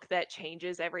book that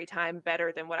changes every time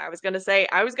better than what I was going to say.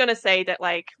 I was going to say that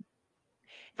like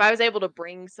if I was able to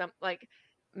bring some like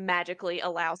magically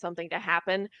allow something to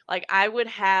happen, like I would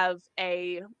have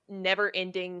a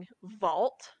never-ending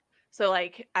vault. So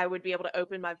like I would be able to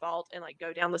open my vault and like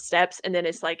go down the steps and then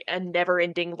it's like a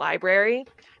never-ending library.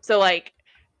 So like,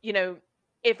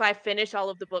 if I finish all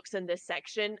of the books in this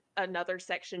section, another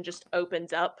section just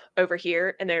opens up over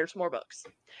here and there's more books.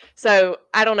 So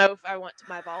I don't know if I want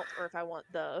my vault or if I want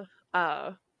the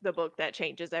book that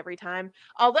changes every time.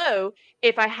 Although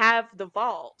if I have the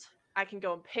vault, I can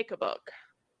go and pick a book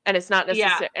and it's not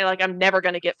necessary. Like I'm never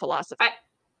going to get philosophy.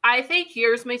 I think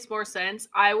yours makes more sense.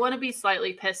 I want to be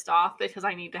slightly pissed off because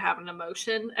I need to have an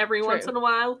emotion every once in a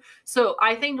while. So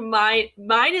I think mine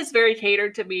is very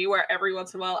catered to me where every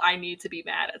once in a while I need to be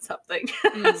mad at something.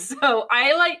 So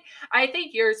I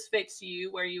think yours fits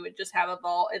you where you would just have a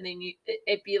vault and then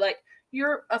it'd be like,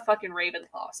 you're a fucking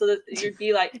Ravenclaw. So that you'd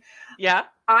be like, yeah,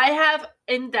 I have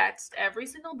indexed every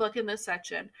single book in this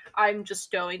section. I'm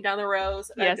just going down the rows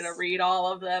and I'm going to read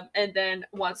all of them. And then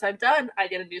once I'm done, I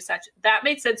get a new section. That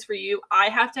makes sense for you. I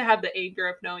have to have the anger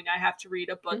of knowing I have to read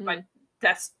a book by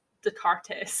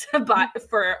Descartes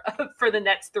for the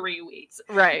next 3 weeks.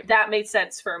 Right. That made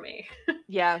sense for me.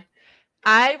 Yeah.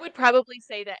 I would probably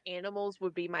say that animals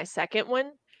would be my second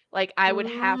one. Like I would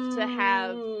have to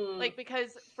have like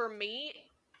because for me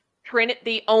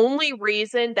the only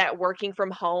reason that working from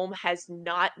home has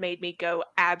not made me go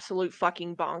absolute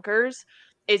fucking bonkers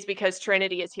is because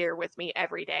Trinity is here with me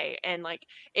every day. And like,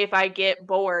 if I get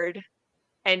bored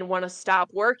and want to stop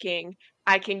working,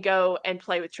 I can go and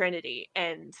play with Trinity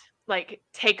and like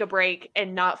take a break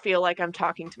and not feel like I'm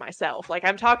talking to myself. Like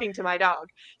I'm talking to my dog.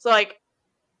 So like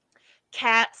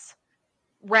cats,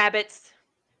 rabbits,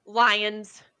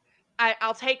 lions,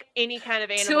 I'll take any kind of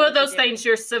animal. 2 of those things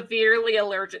you're severely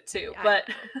allergic to, but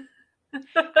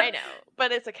I know,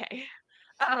 but it's okay.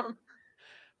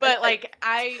 But like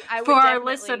I would for our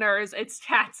listeners, it's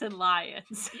cats and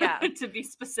lions. Yeah, to be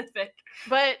specific.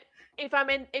 But if I'm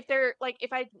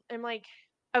like,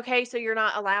 okay, so you're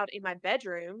not allowed in my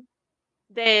bedroom,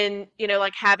 then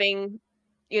like having,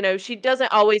 she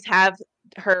doesn't always have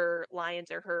her lions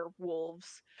or her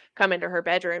wolves come into her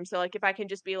bedroom. So like if I can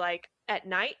just be like at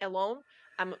night alone,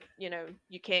 I'm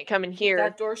you can't come in here. Keep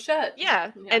that door shut.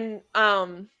 Yeah. And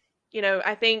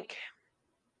I think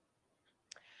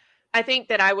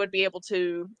that I would be able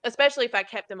to, especially if I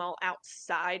kept them all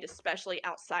outside, especially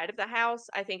outside of the house,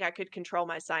 I think I could control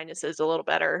my sinuses a little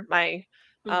better. My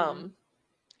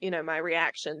my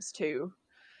reactions to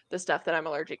the stuff that I'm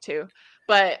allergic to.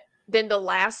 But then the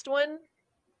last one,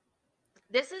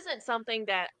 this isn't something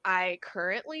that I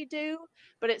currently do,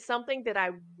 but it's something that I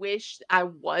wish I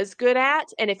was good at.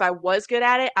 And if I was good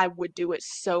at it, I would do it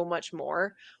so much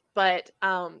more. But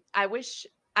I wish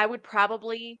I would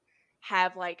probably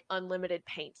have like unlimited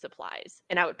paint supplies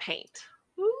and I would paint.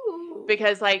 Ooh.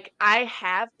 Because like I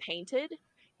have painted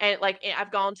and like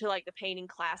I've gone to like the painting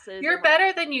classes. You're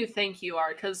better than you think you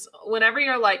are, because whenever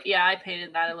you're like, yeah, I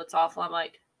painted that, it looks awful, I'm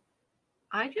like,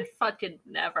 I just fucking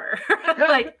never.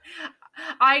 Like,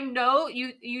 I know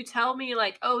you tell me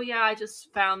like, oh yeah, I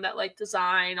just found that like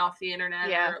design off the internet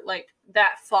or like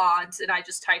that font and I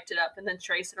just typed it up and then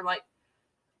traced it. I'm like,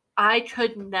 I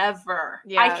could never.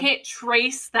 I can't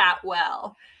trace that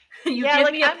well. You give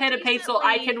like, me a pen and pencil,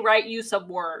 I can write you some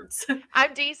words.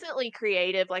 I'm decently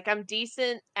creative. Like I'm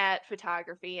decent at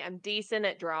photography. I'm decent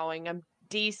at drawing. I'm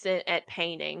decent at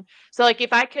painting. So like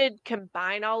if I could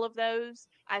combine all of those,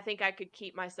 I think I could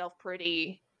keep myself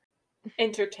pretty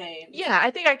entertained. Yeah,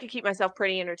 I think I could keep myself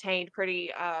pretty entertained, pretty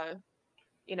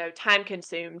time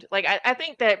consumed. Like I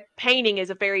think that painting is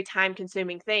a very time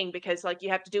consuming thing because like you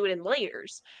have to do it in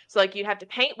layers. So like you have to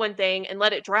paint one thing and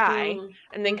let it dry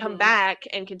and then come back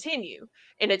and continue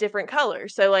in a different color.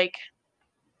 So like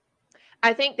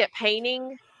I think that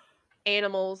painting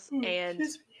animals and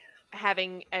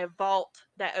having a vault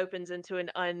that opens into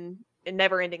a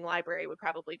never-ending library would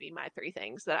probably be my three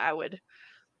things that I would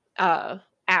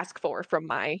ask for from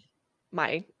my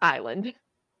island.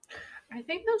 I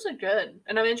think those are good.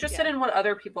 And I'm interested in what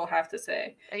other people have to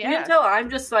say. Yeah. You can tell I'm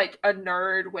just like a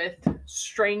nerd with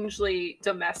strangely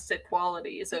domestic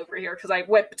qualities over here because I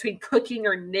went between cooking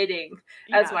or knitting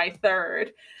as my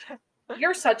third.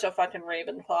 You're such a fucking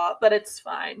Ravenclaw, but it's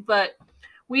fine. But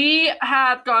we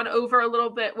have gone over a little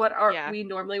bit what we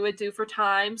normally would do for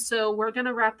time. So we're going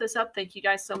to wrap this up. Thank you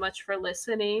guys so much for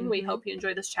listening. We hope you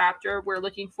enjoyed this chapter. We're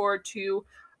looking forward to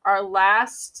our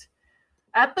last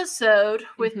episode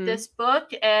with this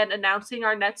book and announcing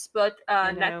our next book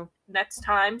next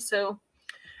time. So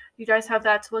you guys have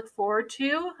that to look forward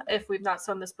to if we've not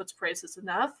sung this book's praises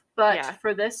enough. But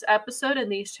for this episode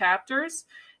and these chapters,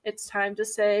 it's time to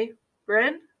say,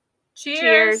 Bryn,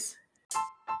 cheers.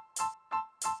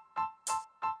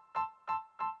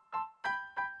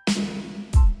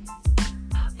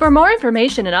 For more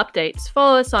information and updates,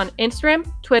 follow us on Instagram,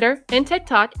 Twitter, and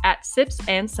TikTok at Sips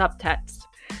and Subtext.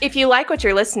 If you like what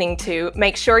you're listening to,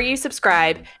 make sure you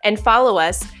subscribe and follow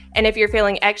us. And if you're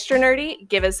feeling extra nerdy,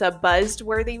 give us a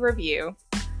buzzed-worthy review.